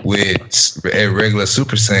with a regular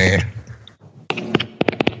Super Saiyan.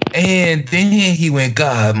 And then he went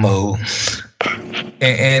God mode.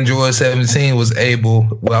 And Android 17 was able,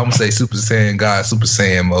 well, I'm going to say Super Saiyan God, Super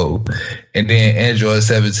Saiyan mode. And then Android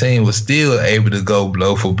 17 was still able to go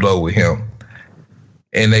blow for blow with him.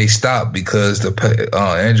 And they stopped because the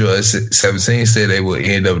Android 17 said they would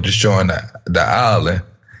end up destroying the island.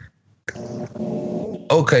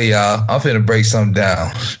 Okay, y'all, I'm finna break something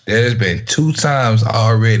down. There's been 2 times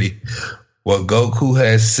already where Goku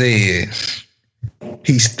has said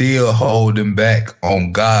he's still holding back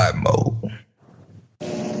on God mode.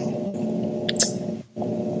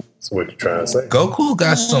 So what you trying to say? Goku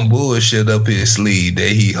got some bullshit up his sleeve that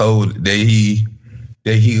he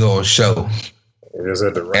gonna show.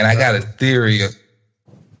 And I got a theory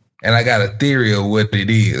of what it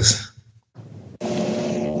is.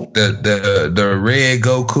 The red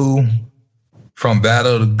Goku from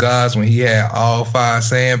Battle of the Gods, when he had all 5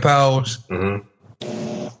 Saiyan powers.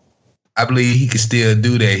 Mm-hmm. I believe he can still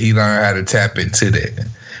do that. He learned how to tap into that.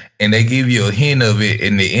 And they give you a hint of it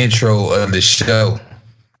in the intro of the show.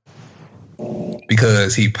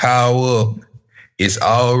 Because he power up, it's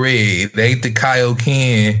all red. It ain't the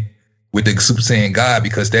Kaioken with the Super Saiyan God,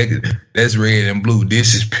 because that's red and blue.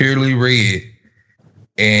 This is purely red.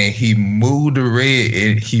 And he moved the red,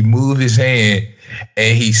 and he moved his hand,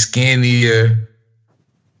 and he's skinnier,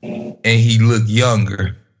 and he looked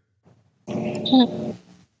younger.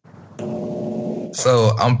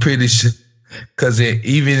 So I'm pretty sure, because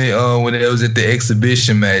even when it was at the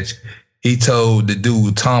exhibition match, he told the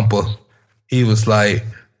dude Tompa, he was like,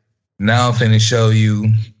 now I'm finna show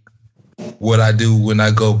you what I do when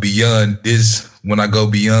I go beyond this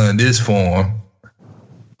form.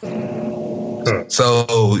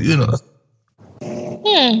 So, you know,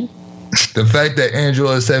 the fact that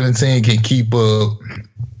Android 17 can keep up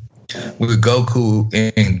with Goku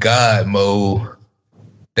in God mode,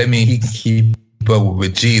 that means he can keep up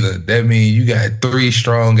with Vegeta. That means you got 3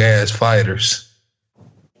 strong ass fighters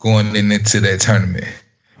going into that tournament.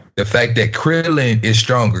 The fact that Krillin is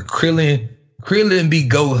stronger. Krillin be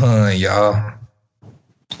Gohan, y'all.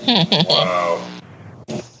 Wow.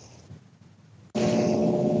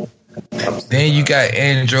 Then you got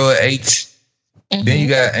Android 8. Then you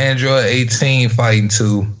got Android 18 fighting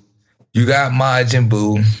too. You got Majin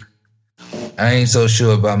Buu. I ain't so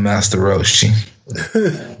sure about Master Roshi.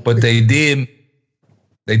 But they did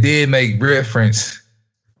make reference.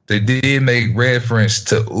 They did make reference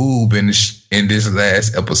to Oob in this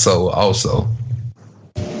last episode also.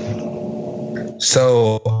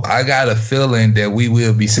 So I got a feeling that we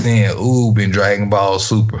will be seeing Oob in Dragon Ball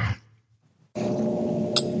Super.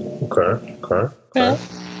 Okay.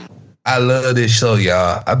 I love this show,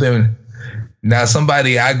 y'all.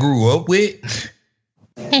 Somebody I grew up with.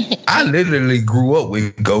 I literally grew up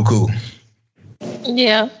with Goku.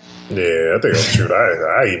 Yeah. Yeah, I think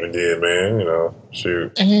I even did, man. You know,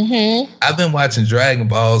 shoot. Mm-hmm. I've been watching Dragon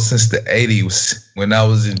Ball since the 80s when I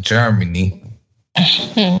was in Germany.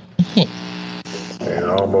 And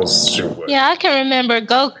almost shoot. Yeah, I can remember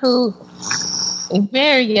Goku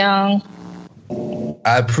very young.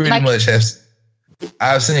 I pretty much have.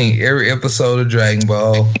 I've seen every episode of Dragon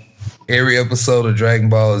Ball, every episode of Dragon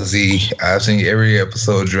Ball Z. I've seen every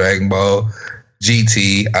episode of Dragon Ball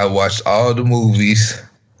GT. I watched all the movies,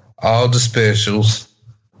 all the specials.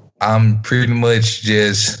 I'm pretty much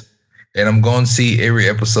and I'm going to see every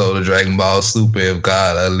episode of Dragon Ball Super if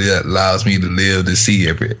God allows me to live to see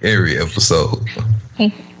every episode.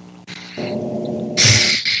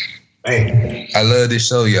 Hey. I love this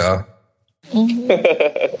show, y'all.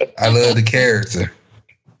 I love the character.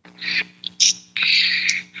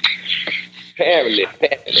 Family.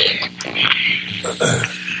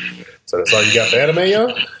 So that's all you got for anime,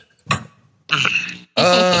 young?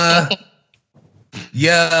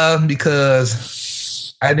 Yeah,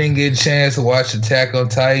 because I didn't get a chance to watch Attack on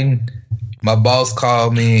Titan. My boss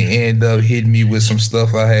called me and ended up hitting me with some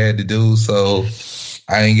stuff I had to do, so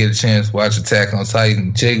I didn't get a chance to watch Attack on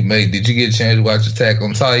Titan. Checkmate, did you get a chance to watch Attack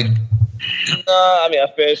on Titan? I mean, I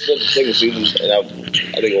finished the second season, and I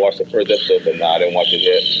think I watched the first episode, but I didn't watch it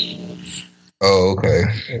yet. Oh, okay.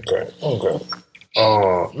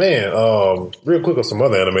 Man, real quick on some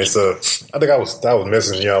other anime stuff. I think I was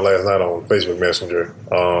messaging y'all last night on Facebook Messenger.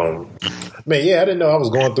 Man, yeah, I didn't know I was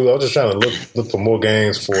going through. I was just trying to look for more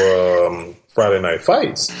games for Friday Night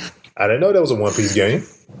Fights. I didn't know there was a One Piece game.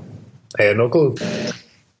 I had no clue.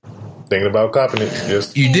 Thinking about copying it.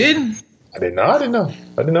 Just You didn't? I didn't know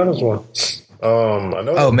there was one. I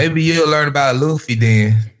know. Oh, maybe you'll learn about Luffy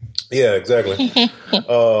then. Yeah, exactly.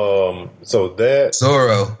 So that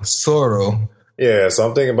Zoro. Yeah, so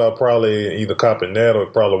I'm thinking about probably either copying that or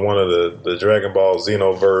probably one of the Dragon Ball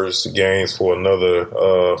Xenoverse games for another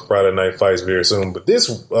Friday Night Fights very soon. But this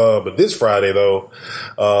Friday though,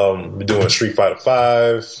 we're doing Street Fighter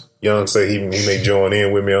 5. Young say he may join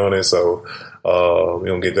in with me on it, so we're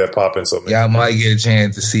gonna get that popping. So y'all might get a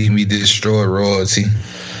chance to see me destroy royalty.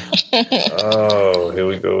 Oh, here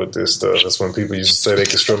we go with this stuff. That's when people used to say they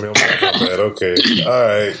could destroy me on my combat. Okay, all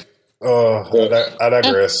right. I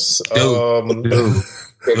digress. Dude.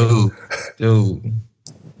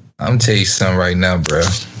 I'm tell you something right now, bro.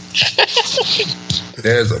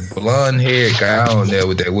 There's a blonde-haired guy on there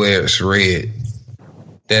with that wears red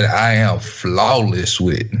that I am flawless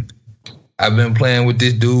with. I've been playing with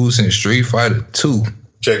this dude since Street Fighter 2.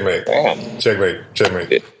 Checkmate.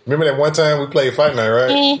 Remember that one time we played Fight Night,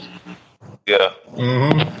 right? Yeah.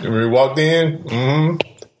 Mm-hmm. We walked in.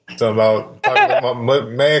 Talking about my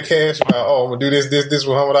Mad Cash about, I'm gonna do this with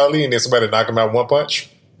Muhammad Ali, and then somebody knock him out one punch.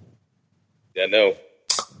 Yeah, no.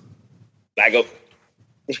 Back up.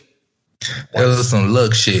 That was some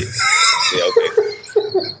luck shit. Yeah,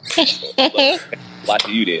 okay. Watch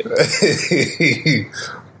you did.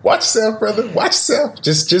 Watch yourself, brother. Watch yourself.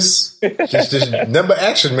 Just number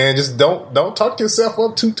action, man. Just don't talk yourself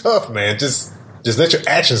up too tough, man. Just let your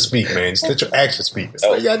actions speak, man. Just let your actions speak. That's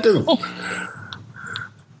all you gotta do.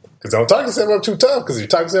 Because don't talk yourself up too tough. Because if you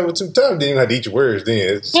talk yourself up too tough, then you have to eat your words. Then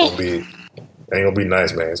it's gonna be ain't gonna be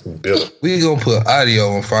nice, man. It's gonna be bitter. We gonna put audio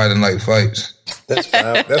on Friday Night Fights. That's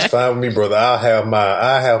fine. That's fine with me, brother. I have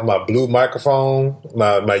my blue microphone,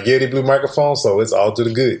 my Yeti blue microphone, so it's all to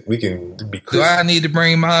the good. We can be crisp. Do I need to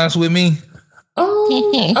bring mine with me? I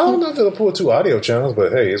don't know if it'll pull 2 audio channels,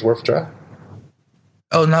 but hey, it's worth a try.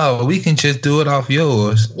 Oh no, we can just do it off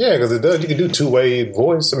yours. Yeah, because it does. You can do 2-way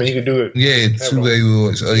voice. I mean, you can do it. Yeah, 2-way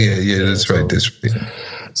voice. Oh yeah, that's right. That's right.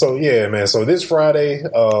 So yeah, man. So this Friday,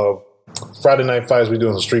 Friday Night Fights, we're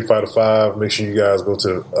doing some Street Fighter 5. Make sure you guys go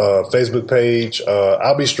to Facebook page.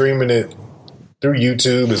 I'll be streaming it through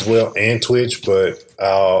YouTube as well and Twitch, but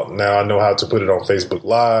now I know how to put it on Facebook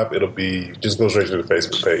Live. It'll be just go straight to the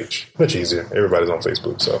Facebook page. Much easier. Everybody's on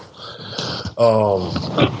Facebook, so.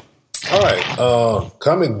 All right,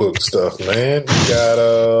 comic book stuff, man. We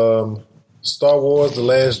got Star Wars: The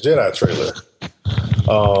Last Jedi trailer.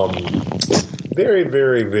 Very,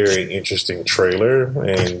 very, very interesting trailer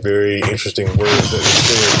and very interesting words that were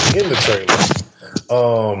said in the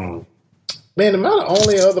trailer. Man, am I the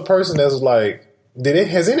only other person that's like,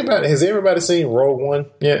 has everybody seen Rogue One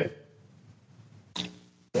yet?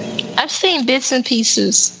 I've seen bits and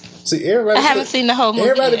pieces. See, everybody. I haven't seen the whole movie.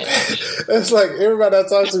 It's like everybody I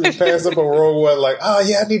talk to passed up on Rogue One, like, oh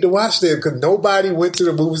yeah, I need to watch that because nobody went to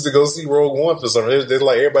the movies to go see Rogue One for some reason. It's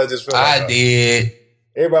like everybody just felt like I did.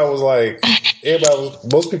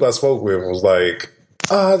 Most people I spoke with was like,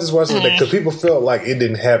 I just watched it because people felt like it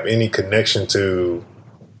didn't have any connection to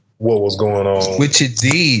what was going on. Which it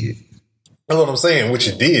did. That's what I'm saying, which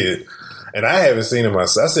it did. And I haven't seen it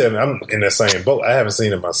myself. I said I'm in that same boat. I haven't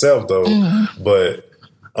seen it myself though. But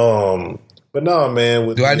no,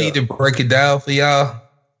 man. Do I need to break it down for y'all?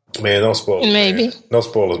 Man, no spoilers. Maybe. Man. No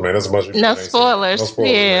spoilers, man. That's a bunch of people. No spoilers. No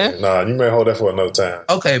spoilers. Yeah. Man. Nah, you may hold that for another time.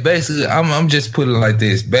 Okay, basically, I'm just putting it like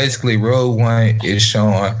this. Basically, Rogue One is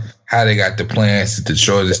showing how they got the plans to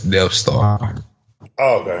destroy this Death Star.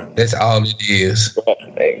 Oh, okay. That's all it is.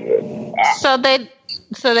 So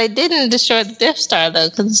they didn't destroy the Death Star though,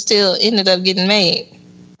 because it still ended up getting made.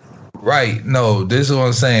 Right. No, this is what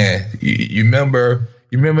I'm saying. You remember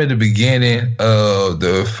the beginning of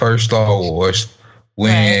the first Star Wars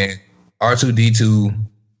when R2-D2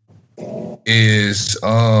 is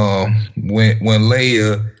when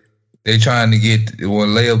Leia when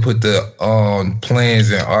Leia put the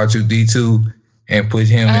plans in R2D2 and put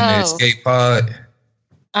him in the escape pod.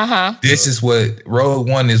 This is what Rogue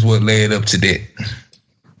One is what led up to that.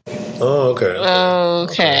 Oh,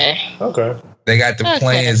 okay. Okay. They got the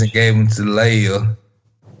plans and gave them to Leia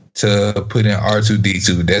to put in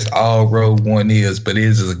R2D2. That's all Rogue One is, but it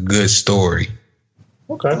is a good story.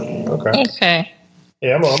 Okay.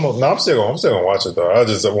 Yeah, I'm still gonna watch it though. I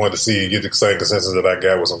just wanted to get the same consensus that I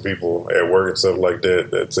got with some people at work and stuff like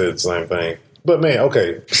that said the same thing. But man,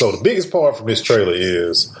 okay. So the biggest part from this trailer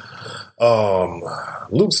is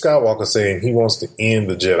Luke Skywalker saying he wants to end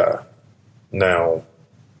the Jedi. Now,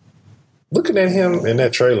 looking at him in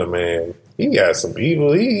that trailer, man, he got some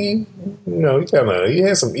evil. He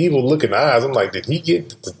has some evil looking eyes. I'm like, did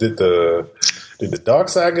the dark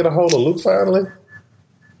side get a hold of Luke finally?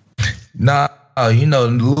 Nah,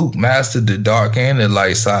 Luke mastered the dark and the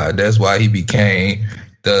light side. That's why he became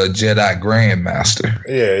the Jedi Grandmaster.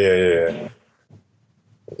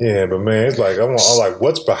 Yeah, but man, it's like I'm like,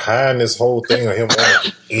 what's behind this whole thing of him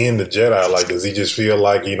wanting to end the Jedi? Like, does he just feel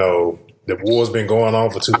like the war's been going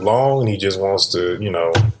on for too long and he just wants to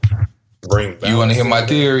bring balance? You want to hear my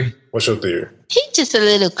theory? What's your theory? He's just a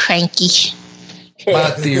little cranky.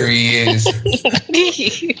 My theory is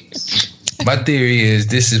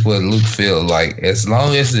this is what Luke feels like. As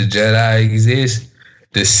long as the Jedi exist,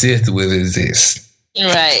 the Sith will exist.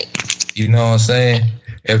 Right. You know what I'm saying?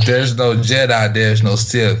 If there's no Jedi, there's no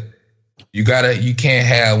Sith. You can't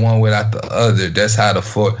have one without the other. That's how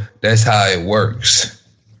that's how it works.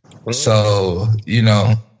 Mm-hmm. So,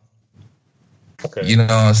 okay. You know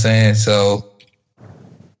what I'm saying? So,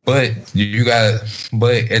 but at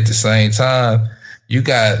the same time, you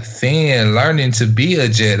got Finn learning to be a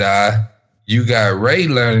Jedi. You got Rey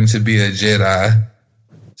learning to be a Jedi.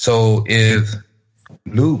 So if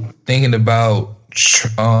Luke thinking about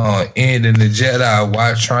ending the Jedi,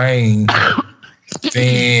 why train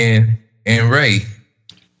Finn and Rey?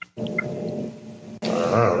 I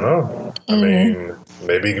don't know. I mean,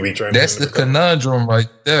 maybe he could be training. That's the conundrum right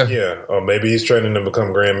there. Yeah, or maybe he's training to become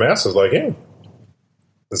grandmasters like him,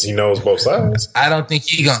 because he knows both sides. I don't think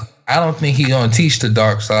he gonna teach the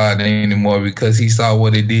dark side anymore because he saw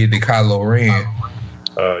what it did to Kylo Ren.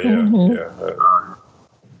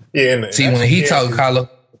 When he talked Kylo.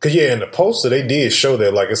 Because in the poster they did show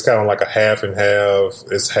that like it's kind of like a half and half.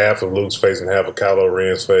 It's half of Luke's face and half of Kylo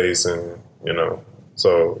Ren's face, and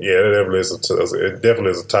so it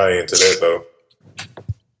definitely is a tie-in to that though.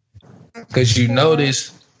 Because if you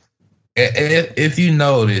notice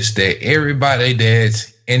that everybody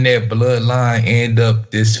that's in that bloodline end up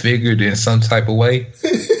disfigured in some type of way.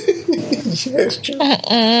 Yes, true.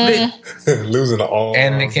 Losing an arm.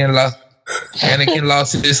 Anakin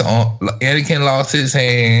lost his arm. Anakin lost his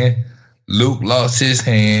hand. Luke lost his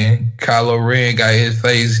hand. Kylo Ren got his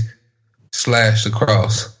face slashed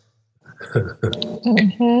across.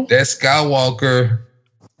 That Skywalker,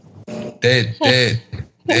 that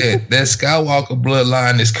Skywalker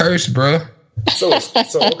bloodline is cursed, bro. So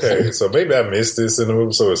maybe I missed this in the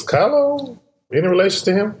movie. So is Kylo in relation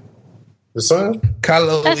to him? The son?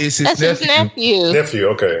 Kylo is his nephew. Nephew,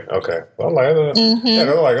 okay. I'm like, I'm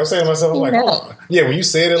saying to myself, I'm like, when you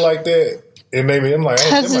said it like that, it made me. I'm like,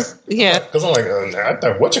 because I'm like, I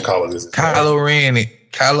thought what you call it is Kylo Ren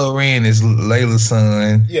is Layla's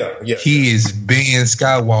son. Yeah. He is Ben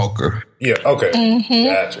Skywalker. Yeah. Okay. Mm-hmm.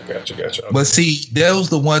 Gotcha. Okay. But see, that was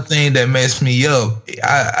the one thing that messed me up.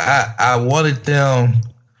 I wanted them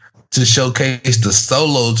to showcase the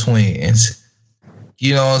Solo twins.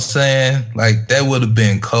 You know what I'm saying? Like that would have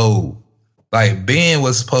been cold. Like Ben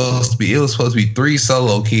was supposed to be. It was supposed to be 3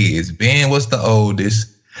 Solo kids. Ben was the oldest.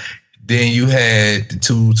 Then you had the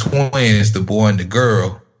 2 twins, the boy and the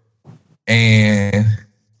girl, and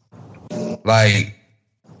like.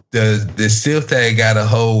 The Sith that got a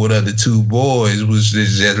hold of the 2 boys was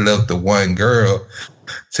just left the one girl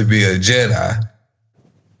to be a Jedi.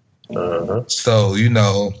 Uh-huh. So,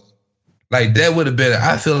 like that would have been,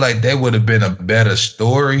 I feel like that would have been a better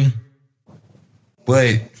story.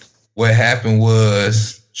 But what happened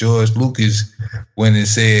was George Lucas went and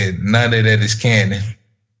said none of that is canon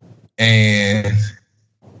and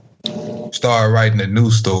started writing a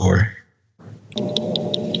new story.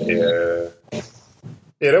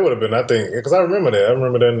 Yeah, that would have been, I think, because I remember that. I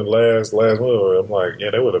remember that in the last movie. I'm like,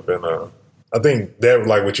 yeah, that would have been, I think that,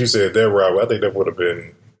 like what you said, that route, I think that would have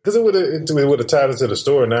been, because it would have tied into the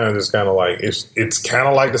story now, and it's kind of like, it's kind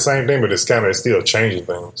of like the same thing, but it's still changing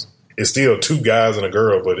things. It's still 2 guys and a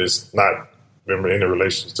girl, but it's not, remember, any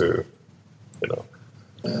relations to,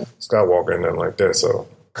 Skywalker and nothing like that. So,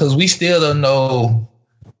 because we still don't know.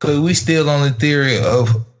 Because we still on the theory of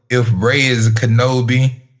if Rey is a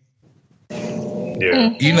Kenobi.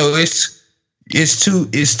 Yeah. You know, it's two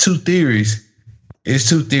theories. It's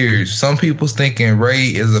two theories. Some people thinking Rey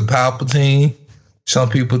is a Palpatine. Some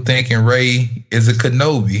people thinking Rey is a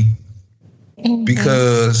Kenobi.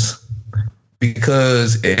 Because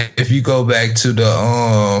if you go back to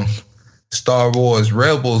the Star Wars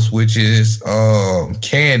Rebels, which is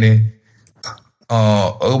canon,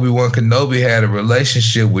 Obi-Wan Kenobi had a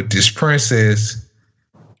relationship with this princess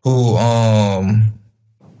who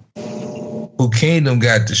kingdom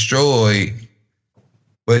got destroyed,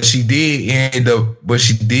 but she did end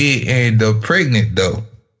up pregnant though.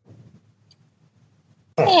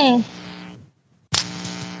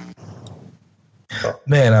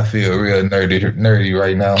 Man, I feel real nerdy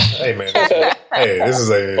right now. Hey man, this is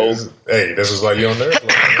like you on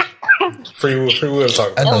Nerd. Free will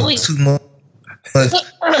talk. I know too much.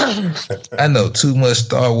 I know too much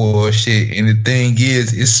Star Wars shit, and the thing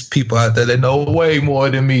is, it's people out there that know way more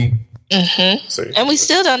than me. Mm-hmm. And we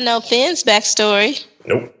still don't know Finn's backstory.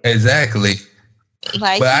 Nope. Exactly.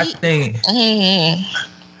 But I think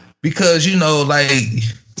because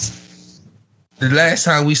the last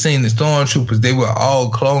time we seen the Stormtroopers, they were all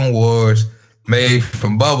Clone Wars made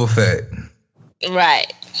from Boba Fett.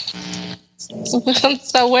 Right.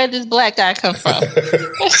 So where does black guy come from?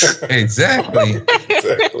 Exactly.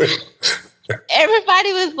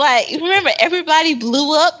 Everybody was like, remember, everybody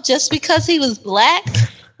blew up just because he was black.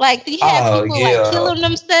 Like you had people like killing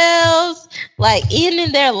themselves, like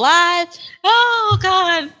ending their lives. Oh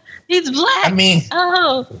God, he's black. I mean,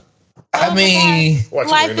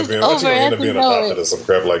 life is over. End up being adopted or some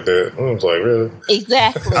crap like that. I was like, really?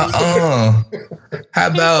 Exactly. How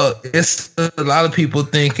about it's a lot of people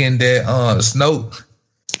thinking that Snoke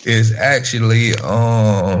is actually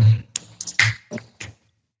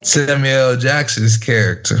Samuel Jackson's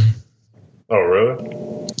character. Oh, really?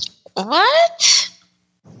 What?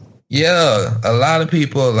 Yeah, a lot of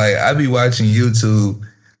people, like, I be watching YouTube,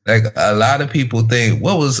 like, a lot of people think,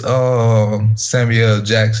 what was Samuel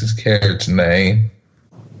Jackson's character name?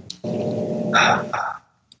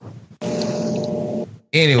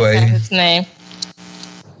 Anyway. His name.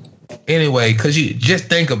 Anyway, because you just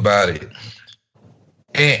think about it.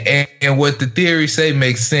 And what the theory say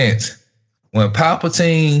makes sense. When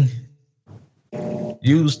Palpatine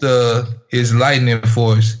used his lightning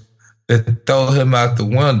force to throw him out the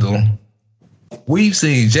window, we've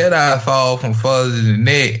seen Jedi fall from further than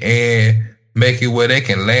that and make it where they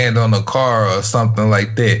can land on a car or something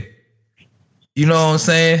like that. You know what I'm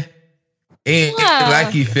saying? And it's not like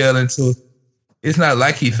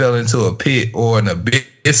he fell into a pit or an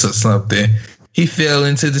abyss or something. He fell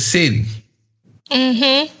into the city.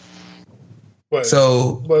 Mm-hmm. But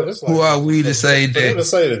like, who are we to say that? To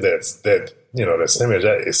say that Samuel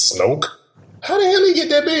Jackson is Snoke. How the hell did he get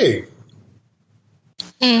that big?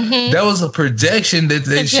 Mm-hmm. That was a projection that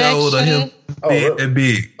they showed of him being that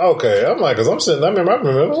big. Okay, I'm like, because I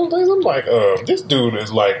remember some things. I'm like, this dude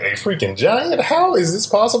is like a freaking giant. How is this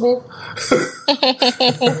possible?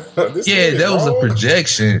 That was a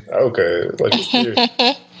projection. Okay, like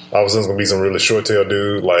I was gonna be some really short tail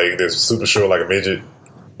dude, like this super short, like a midget.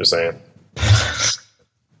 Just saying.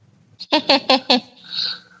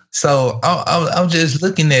 So I'm just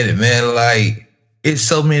looking at it, man. Like, it's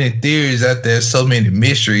so many theories out there, so many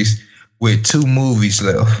mysteries with 2 movies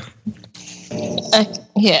left.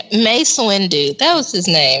 Mace Windu. That was his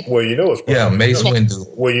name. Well, you know what's Mace Windu.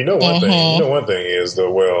 Well, you know one thing. You know one thing is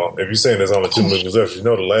though. Well, if you're saying there's only 2 movies left, you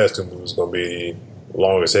know the last 2 movies gonna be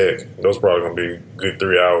long as heck. Those probably gonna be good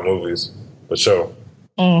 3-hour movies for sure.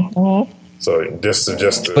 Mm-hmm. So just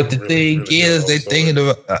but the thing is, they thinking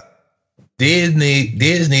about Disney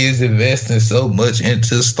is investing so much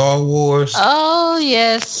into Star Wars. Oh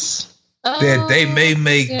yes. That they may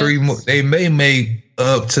make 3 more. They may make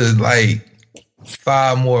up to like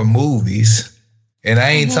 5 more movies, and I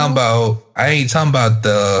ain't talking about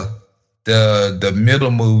the middle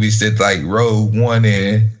movies that like Rogue One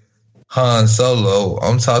and Han Solo.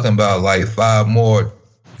 I'm talking about like 5 more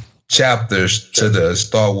chapters to the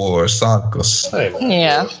Star Wars sagas. Hey,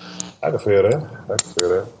 man, I can feel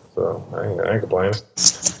that. So I ain't complaining.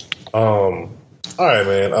 All right,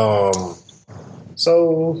 man.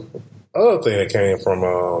 So other thing that came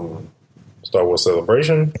from Star Wars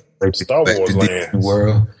Celebration, Star Wars Land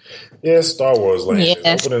World. Yeah, Star Wars Land is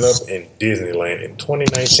opening up in Disneyland in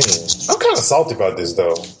 2019. I'm kind of salty about this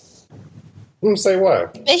though. I'm gonna say why.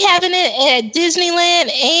 They having it at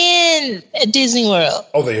Disneyland and at Disney World.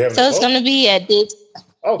 Oh, they have it. So it's gonna be at Disney.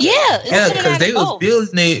 Okay. Yeah, because they was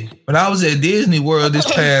building it when I was at Disney World this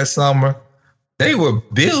past summer. They were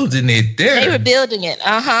building it there. They were building it.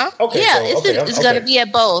 Okay, yeah, so, it's going to be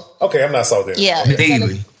at both. Okay, I'm not salty. Yeah.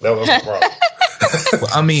 Daily. That was the problem.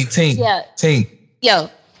 Well, I mean, Tink. Yo.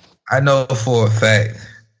 I know for a fact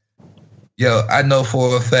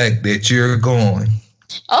that you're going.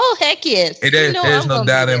 Oh, heck yes. There's no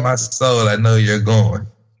doubt in my soul. I know you're going.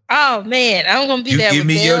 Oh, man. I'm going to be there give with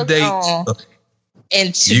me your bells dates. on.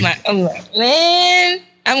 And man,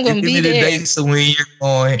 I'm going to be there. Give me the dates of when you're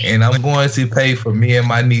going, and I'm going to pay for me and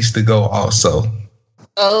my niece to go also.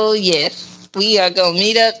 Oh, yes. We are going to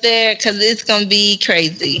meet up there because it's going to be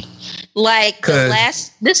crazy. Like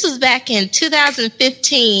this was back in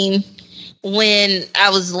 2015 when I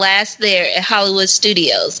was last there at Hollywood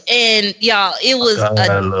Studios. And y'all, it was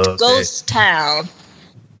a ghost town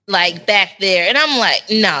like back there. And I'm like,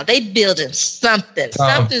 no, they building something.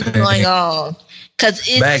 Something's going on. Because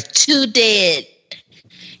it's too dead.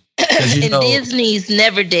 And Disney's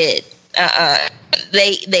never dead.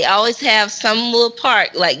 They always have some little park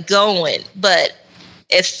like going. But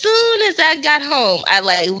as soon as I got home, I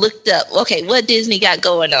like looked up, okay, what Disney got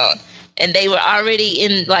going on? And they were already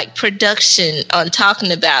in like production on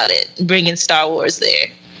talking about it, bringing Star Wars there.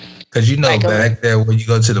 Because back there when you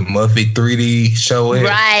go to the Muppet 3D show,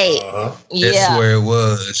 right? That's where it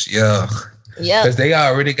was. Yeah. Yeah. Because they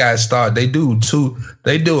already got started. They do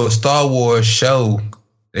a Star Wars show.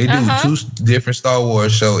 They do two different Star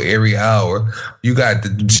Wars show every hour. You got the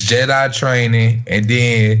Jedi training, and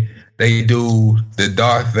then they do the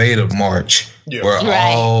Darth Vader march, where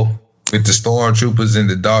all with the stormtroopers and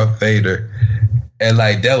the Darth Vader, and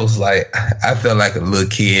like that was like I felt like a little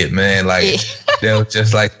kid, man. Like that was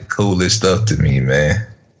just like the coolest stuff to me, man.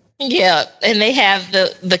 Yeah, and they have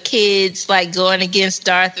the kids like going against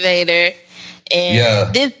Darth Vader.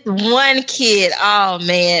 And this one kid, oh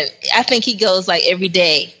man, I think he goes like every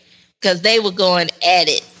day because they were going at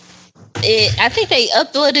it. I think they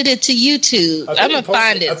uploaded it to YouTube. I'm gonna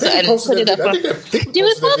find it and put it up. I think they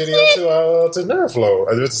posted the video to Nerdflow.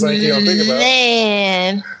 It's the same thing I'm thinking about.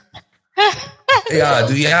 Man,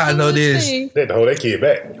 do y'all know this? They had to hold that kid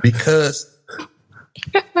back because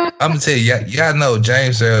I'm gonna tell you, y'all know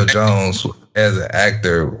James Earl Jones as an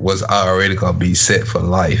actor was already gonna be set for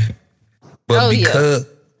life. But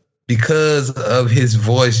because of his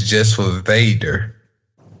voice just for Vader,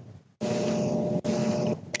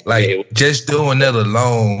 like just doing that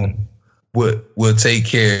alone will take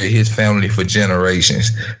care of his family for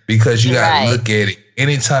generations. Because you gotta look at it.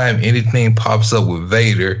 Anytime anything pops up with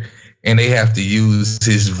Vader and they have to use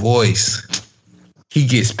his voice, he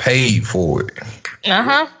gets paid for it.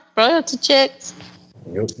 Royalty checks.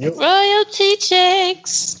 Yep. Royalty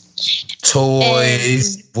checks.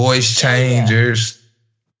 Toys, voice changers,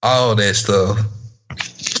 all that stuff.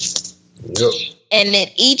 Yep. And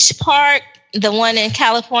at each park, the one in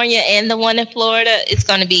California and the one in Florida, it's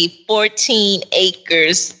going to be 14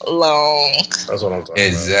 acres long. That's what I'm talking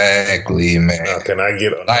exactly, about. Man. Now, can I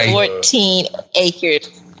get 14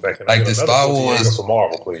 acres? Like the Star Wars for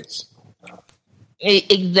Marvel, please.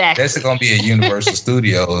 Exactly. That's going to be at Universal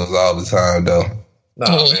Studios all the time, though.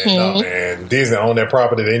 No, man. Disney own that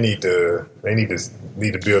property. They need to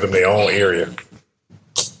build them their own area.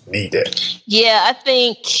 Need that. Yeah, I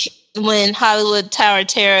think when Hollywood Tower of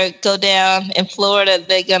Terror go down in Florida,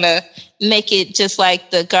 they're gonna make it just like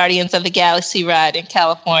the Guardians of the Galaxy ride in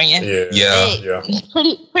California. Yeah.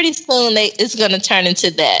 Pretty soon, it's gonna turn into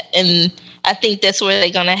that, and I think that's where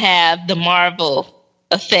they're gonna have the Marvel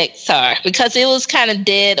effects are, because it was kind of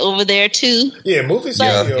dead over there too. Yeah, movie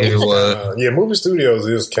studios. Movie studios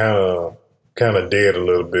is kind of dead a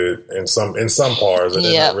little bit in some parts, and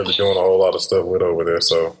they're not really doing a whole lot of stuff with over there.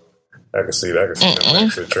 So I can see that. Them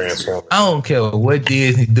actually transform. I don't care what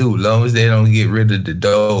Disney do, as long as they don't get rid of the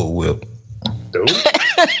Dole Whip. Dude,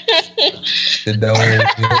 the Dole Whip.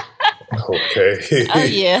 Okay. Oh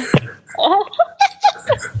yeah.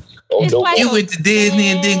 You went to Disney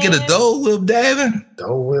and didn't get a Dole Whip, Davin?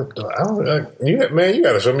 Dole Whip, you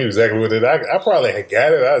got to show me exactly what it is. I probably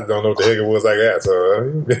got it. I just don't know what the heck it was I got.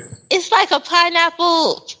 So it's like a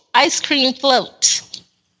pineapple ice cream float.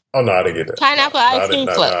 Oh no, I didn't get that. Pineapple ice cream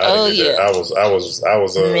float. I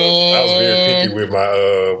was very picky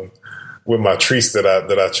with my treats that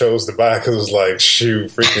I chose to buy, because it was like, shoot,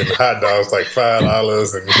 freaking hot dogs like $5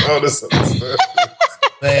 and all this other stuff.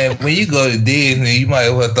 Man, when you go to Disney, you might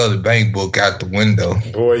as well throw the bank book out the window.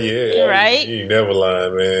 Boy, yeah. Right? You never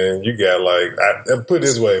lying, man. You got I put it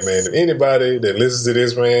this way, man. If anybody that listens to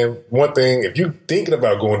this, man, one thing, if you thinking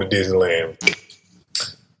about going to Disneyland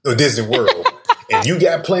or Disney World and you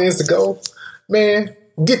got plans to go, man,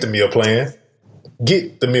 get the meal plan.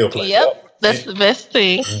 Get the meal plan. Yep. That's the best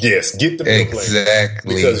thing. Yes, get the meal plan.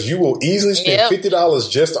 Exactly. Because you will easily spend $50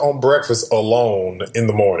 just on breakfast alone in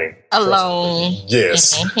the morning. Alone.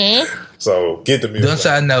 Yes. Mm-hmm. So get the meal Don't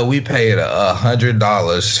plan. y'all know we paid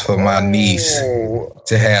 $100 for my niece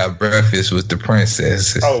to have breakfast with the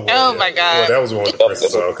princesses? Oh, well, Oh, my God. Well, that was one of the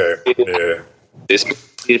princesses. Okay. Yeah.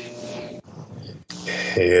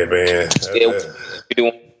 Yeah, man.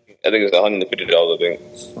 I think it's $150. I think.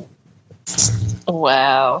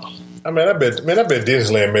 Wow. I bet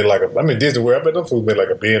Disneyland made Disney World, I bet them foods made like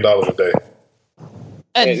 $1 billion a day.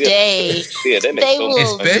 A day. Yeah, that makes They so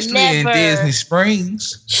will much. Especially in never- Disney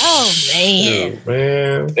Springs. Oh, man. Dude,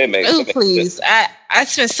 man. That makes Oh, so much please. I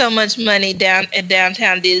spent so much money down at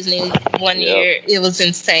downtown Disney one year. It was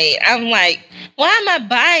insane. I'm like, why am I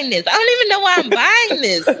buying this? I don't even know why I'm buying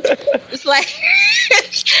this. It's like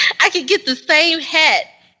I could get the same hat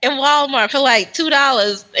in Walmart for like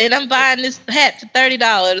 $2 and I'm buying this hat for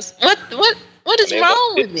 $30. What is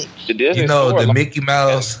wrong with me? The Disney You know store, the Mickey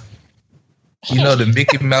Mouse. You know the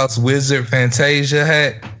Mickey Mouse Wizard Fantasia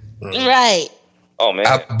hat. Right. Oh man,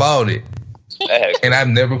 I bought it, and I've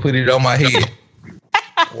never put it on my head.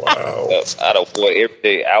 Wow. I don't wear every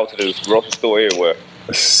day out to the grocery store everywhere.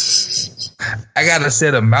 I got a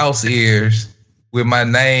set of mouse ears with my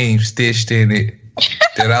name stitched in it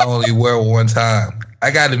that I only wear one time.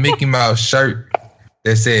 I got a Mickey Mouse shirt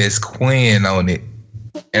that says Quinn on it,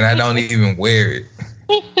 and I don't even wear it.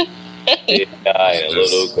 Yeah, I am a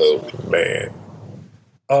little cold. Man.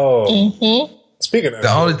 Oh, speaking of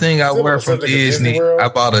The only thing I still wear on from subject of Disney, World? I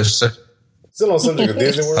bought a shirt. Still on subject of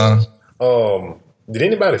Disney World. Did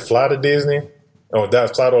anybody fly to Disney? Oh,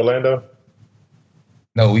 that fly to Orlando?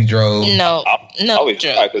 No, we drove. No. I always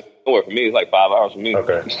try because nowhere for me. It's like 5 hours for me.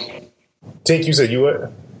 Okay. Tink, you said you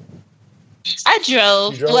what? I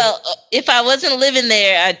drove. You drove? Well, if I wasn't living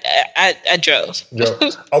there, I drove.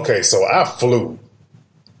 Okay, so I flew.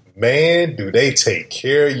 Man, do they take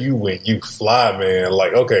care of you when you fly, man.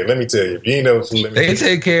 Like, okay, let me tell you. If you ain't never flew, They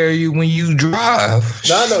take care of you when you drive.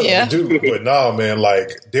 No, I know Yeah. they do, but no, man,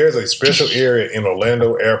 like, there's a special area in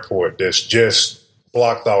Orlando Airport that's just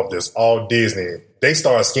blocked off that's all Disney. They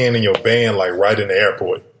start scanning your band, like, right in the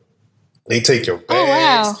airport. They take your bags. Oh,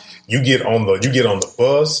 wow. You get on the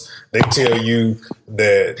bus. They tell you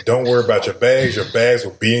that don't worry about your bags. Your bags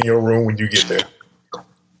will be in your room when you get there.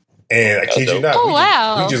 And I kid you not,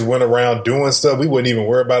 wow. we just went around doing stuff. We wouldn't even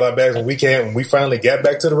worry about our bags when we finally got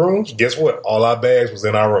back to the rooms. Guess what? All our bags was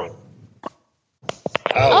in our room.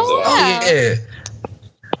 Wow. Yeah.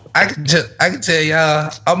 I can tell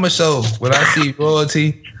y'all, I'ma show when I see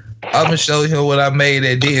royalty, I'ma show him what I made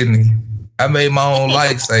at Disney. I made my own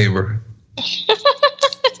lightsaber.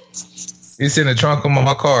 It's in the trunk of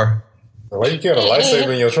my car. Why you carry a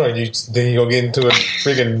lightsaber in your trunk? Then you gonna get into a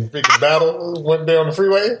freaking battle one day on the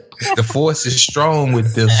freeway? The force is strong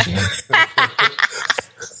with this one.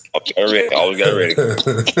 Always got ready.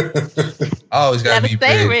 I always gotta be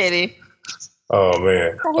Stay ready. ready. Oh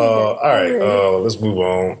man! All right, let's move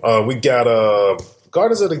on. We got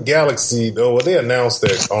Guardians of the Galaxy. Though they announced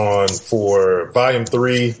that for Volume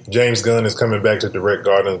 3, James Gunn is coming back to direct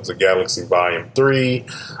Guardians of the Galaxy Volume 3.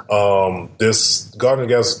 This Guardians of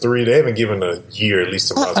the Galaxy 3, they haven't given a year, at least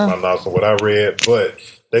to my knowledge from what I read, but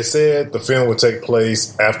they said the film would take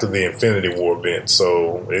place after the Infinity War event.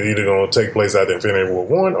 So it's either going to take place after Infinity War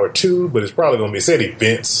 1 or 2, but it's probably going to be, it said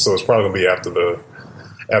events, so it's probably going to be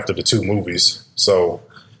after the two movies. So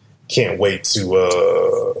can't wait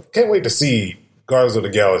to see Guardians of the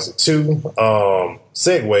Galaxy 2.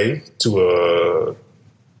 Segue to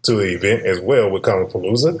the event as well with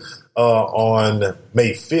Comicpalooza on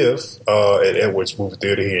May 5th at Edwards Movie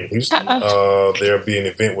Theater here in Houston. There'll be an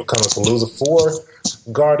event with Comicpalooza for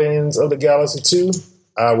Guardians of the Galaxy 2.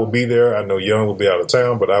 I will be there. I know Young will be out of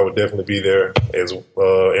town, but I will definitely be there as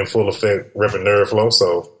in full effect repping Nerd Flow.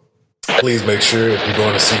 So please make sure if you're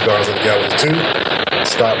going to see Guardians of the Galaxy 2,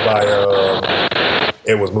 stop by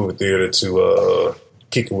Edwards Movie Theater to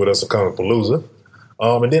kick it with us at Comicpalooza.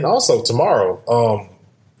 And then also tomorrow,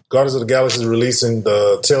 Guardians of the Galaxy is releasing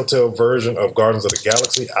the Telltale version of Guardians of the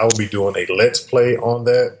Galaxy. I will be doing a Let's Play on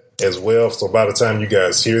that as well. So by the time you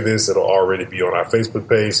guys hear this, it'll already be on our Facebook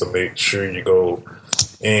page. So make sure you go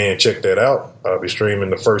and check that out. I'll be streaming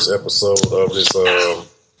the first episode of this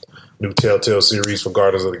new Telltale series for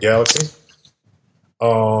Guardians of the Galaxy.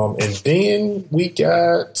 And then we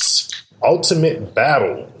got Ultimate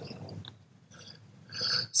Battle.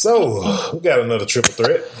 So we got another triple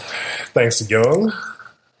threat, thanks to Young.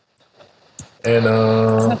 And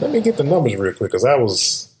let me get the numbers real quick because I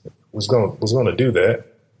was gonna do that.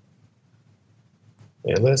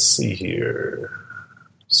 And let's see here.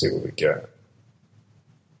 See what we got.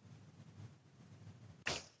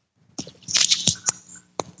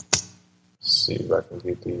 see if I can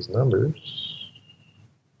get these numbers.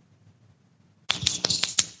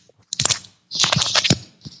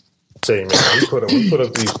 Tell you, man, we put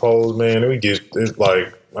up these polls, man, and we get it's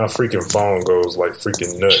like my freaking phone goes like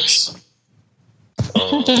freaking nuts.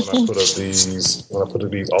 When I put up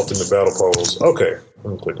these ultimate battle polls. Okay,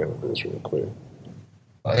 let me click into this real quick.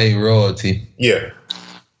 Hey, Royalty. Yeah.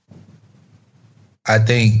 I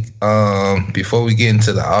think before we get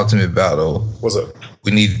into the ultimate battle, What's up?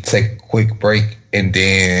 we need to take a quick break and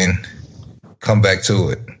then come back to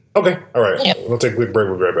it. Okay, all right. Yep. We'll take a quick break.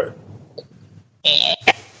 We'll be right back.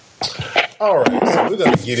 All right, so we're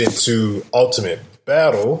going to get into Ultimate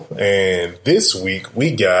Battle, and this week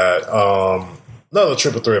we got another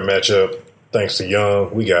triple threat matchup. Thanks to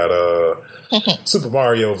Young, we got Super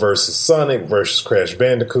Mario versus Sonic versus Crash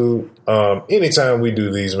Bandicoot. Anytime we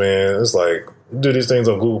do these, man, it's like do these things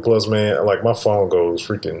on Google Plus, man. Like my phone goes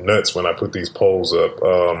freaking nuts when I put these polls up.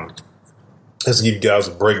 Let's give you guys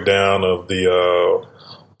a breakdown of the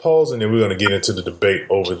polls, and then we're going to get into the debate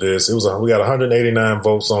over this. We got 189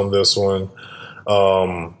 votes on this one.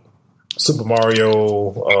 Super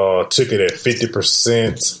Mario took it at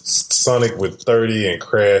 50%, Sonic with 30%, and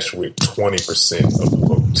Crash with 20% of the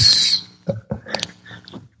votes.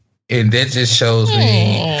 And that just shows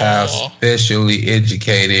me how specially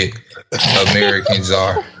educated Americans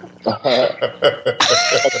are.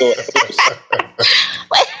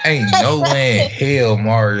 Ain't no way in hell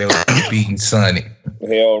Mario beating Sonic.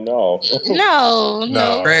 Hell no.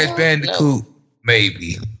 No. Crash Bandicoot,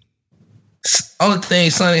 maybe. Only thing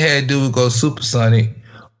Sonic had to do was go Super Sonic,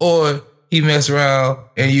 or he mess around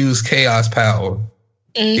and use Chaos Power.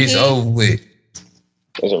 It's over with.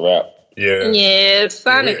 It's a wrap. Yeah.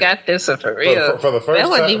 Sonic got this one for real. For the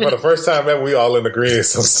first time ever, we all in agreement.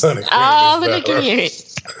 So Sonic All in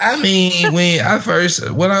agreement. I mean, when I first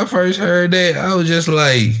heard that, I was just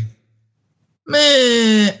like,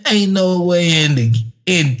 man, ain't no way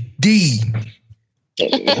in D.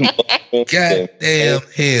 Goddamn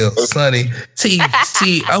hell, Sonny. See,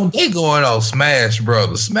 they going off Smash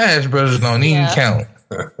Brothers. Smash Brothers don't even count.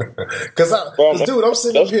 Cause dude, I'm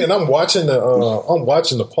sitting up here and I'm watching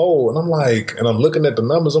the poll, and I'm like, and I'm looking at the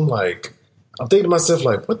numbers. I'm thinking to myself,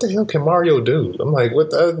 like, what the hell can Mario do? I'm like,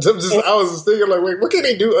 what? I was thinking, like, wait, what can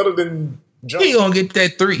he do other than jump? He gonna get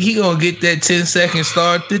that 10-second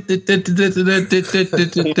start,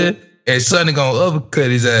 and Sonny gonna uppercut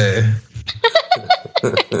his ass.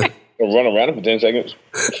 Run around for 10 seconds.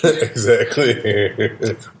 Exactly.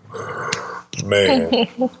 Man.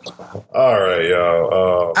 All right,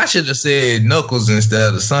 y'all. I should have said Knuckles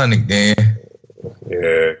instead of Sonic then.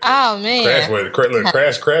 Yeah. Oh man. Crash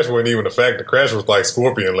wasn't even a factor. Crash was like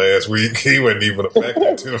Scorpion last week. He wasn't even a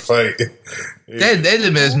factor to the fight. That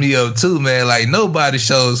just messed me up too, man. Like nobody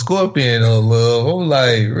showed Scorpion no love. I'm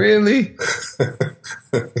like, really?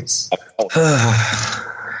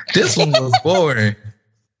 This one was boring.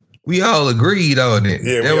 We all agreed on it.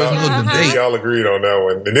 Yeah, there was no debate. We all agreed on that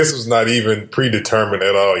one. And this was not even predetermined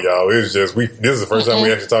at all, y'all. It was just this is the first time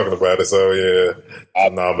we actually talking about it. So yeah,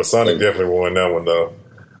 but Sonic definitely won that one though.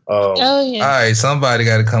 Oh yeah. All right, somebody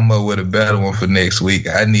got to come up with a better one for next week.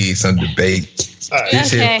 I need some debate. Right.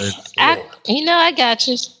 Okay. I got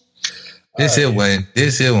you. This shit wasn't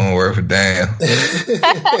worth a damn.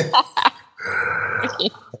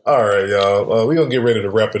 All right, y'all. We're gonna get ready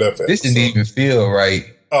to wrap it up. This didn't even feel right.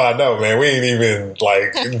 Oh, I know, man. We ain't even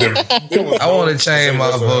like. I want to change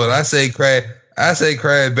my vote. I say Crash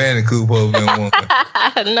Bandicoot over than one.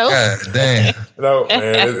 Nope. God damn. No,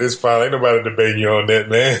 man. It's fine. Ain't nobody debating you on that,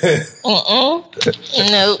 man.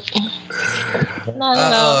 Nope. No.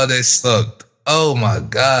 Oh, that sucked. Oh my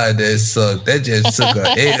God, that sucked. That just took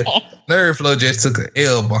a L. Nerdflow just took an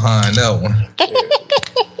L behind that one.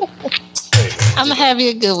 I'm gonna have you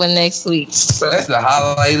a good one next week. That's the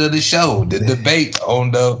highlight of the show. The debate on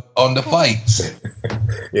the fights.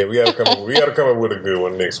 Yeah, we gotta come up with a good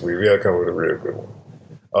one next week. We gotta come up with a real good one.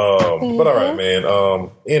 But all right, man.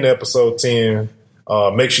 In episode 10,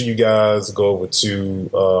 make sure you guys go over to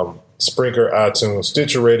Spreaker, iTunes,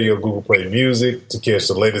 Stitcher Radio, Google Play Music to catch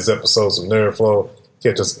the latest episodes of Nerdflow.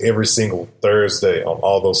 Catch us every single Thursday on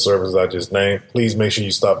all those servers I just named. Please make sure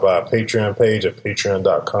you stop by our Patreon page at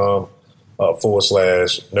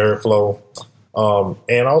patreon.com/Nerdflow.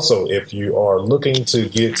 And also, if you are looking to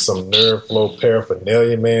get some Nerdflow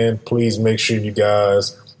paraphernalia, man, please make sure you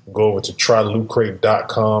guys go over to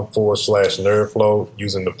trylootcrate.com/Nerdflow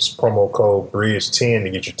using the promo code BRIDGE10 to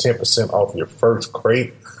get you 10% off your first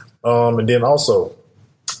crate. And then also,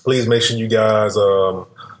 please make sure you guys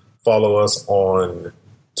follow us on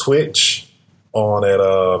Twitch at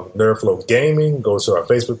Nerdflow Gaming. Go to our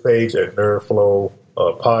Facebook page at Nerdflow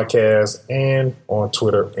podcast and on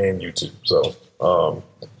Twitter and YouTube. So,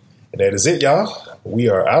 and that is it, y'all. We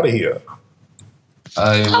are out of here.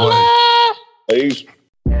 Peace.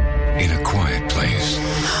 In a quiet place,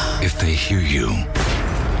 if they hear you,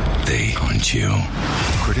 they hunt you.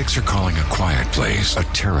 Critics are calling A Quiet Place a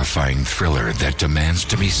terrifying thriller that demands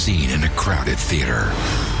to be seen in a crowded theater.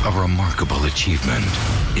 A remarkable achievement.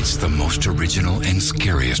 It's the most original and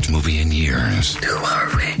scariest movie in years. Who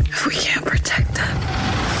are we if we can't protect them?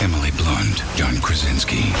 Emily Blunt, John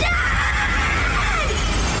Krasinski.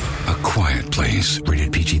 A Quiet Place,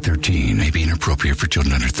 rated PG-13, may be inappropriate for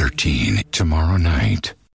children under 13. Tomorrow night.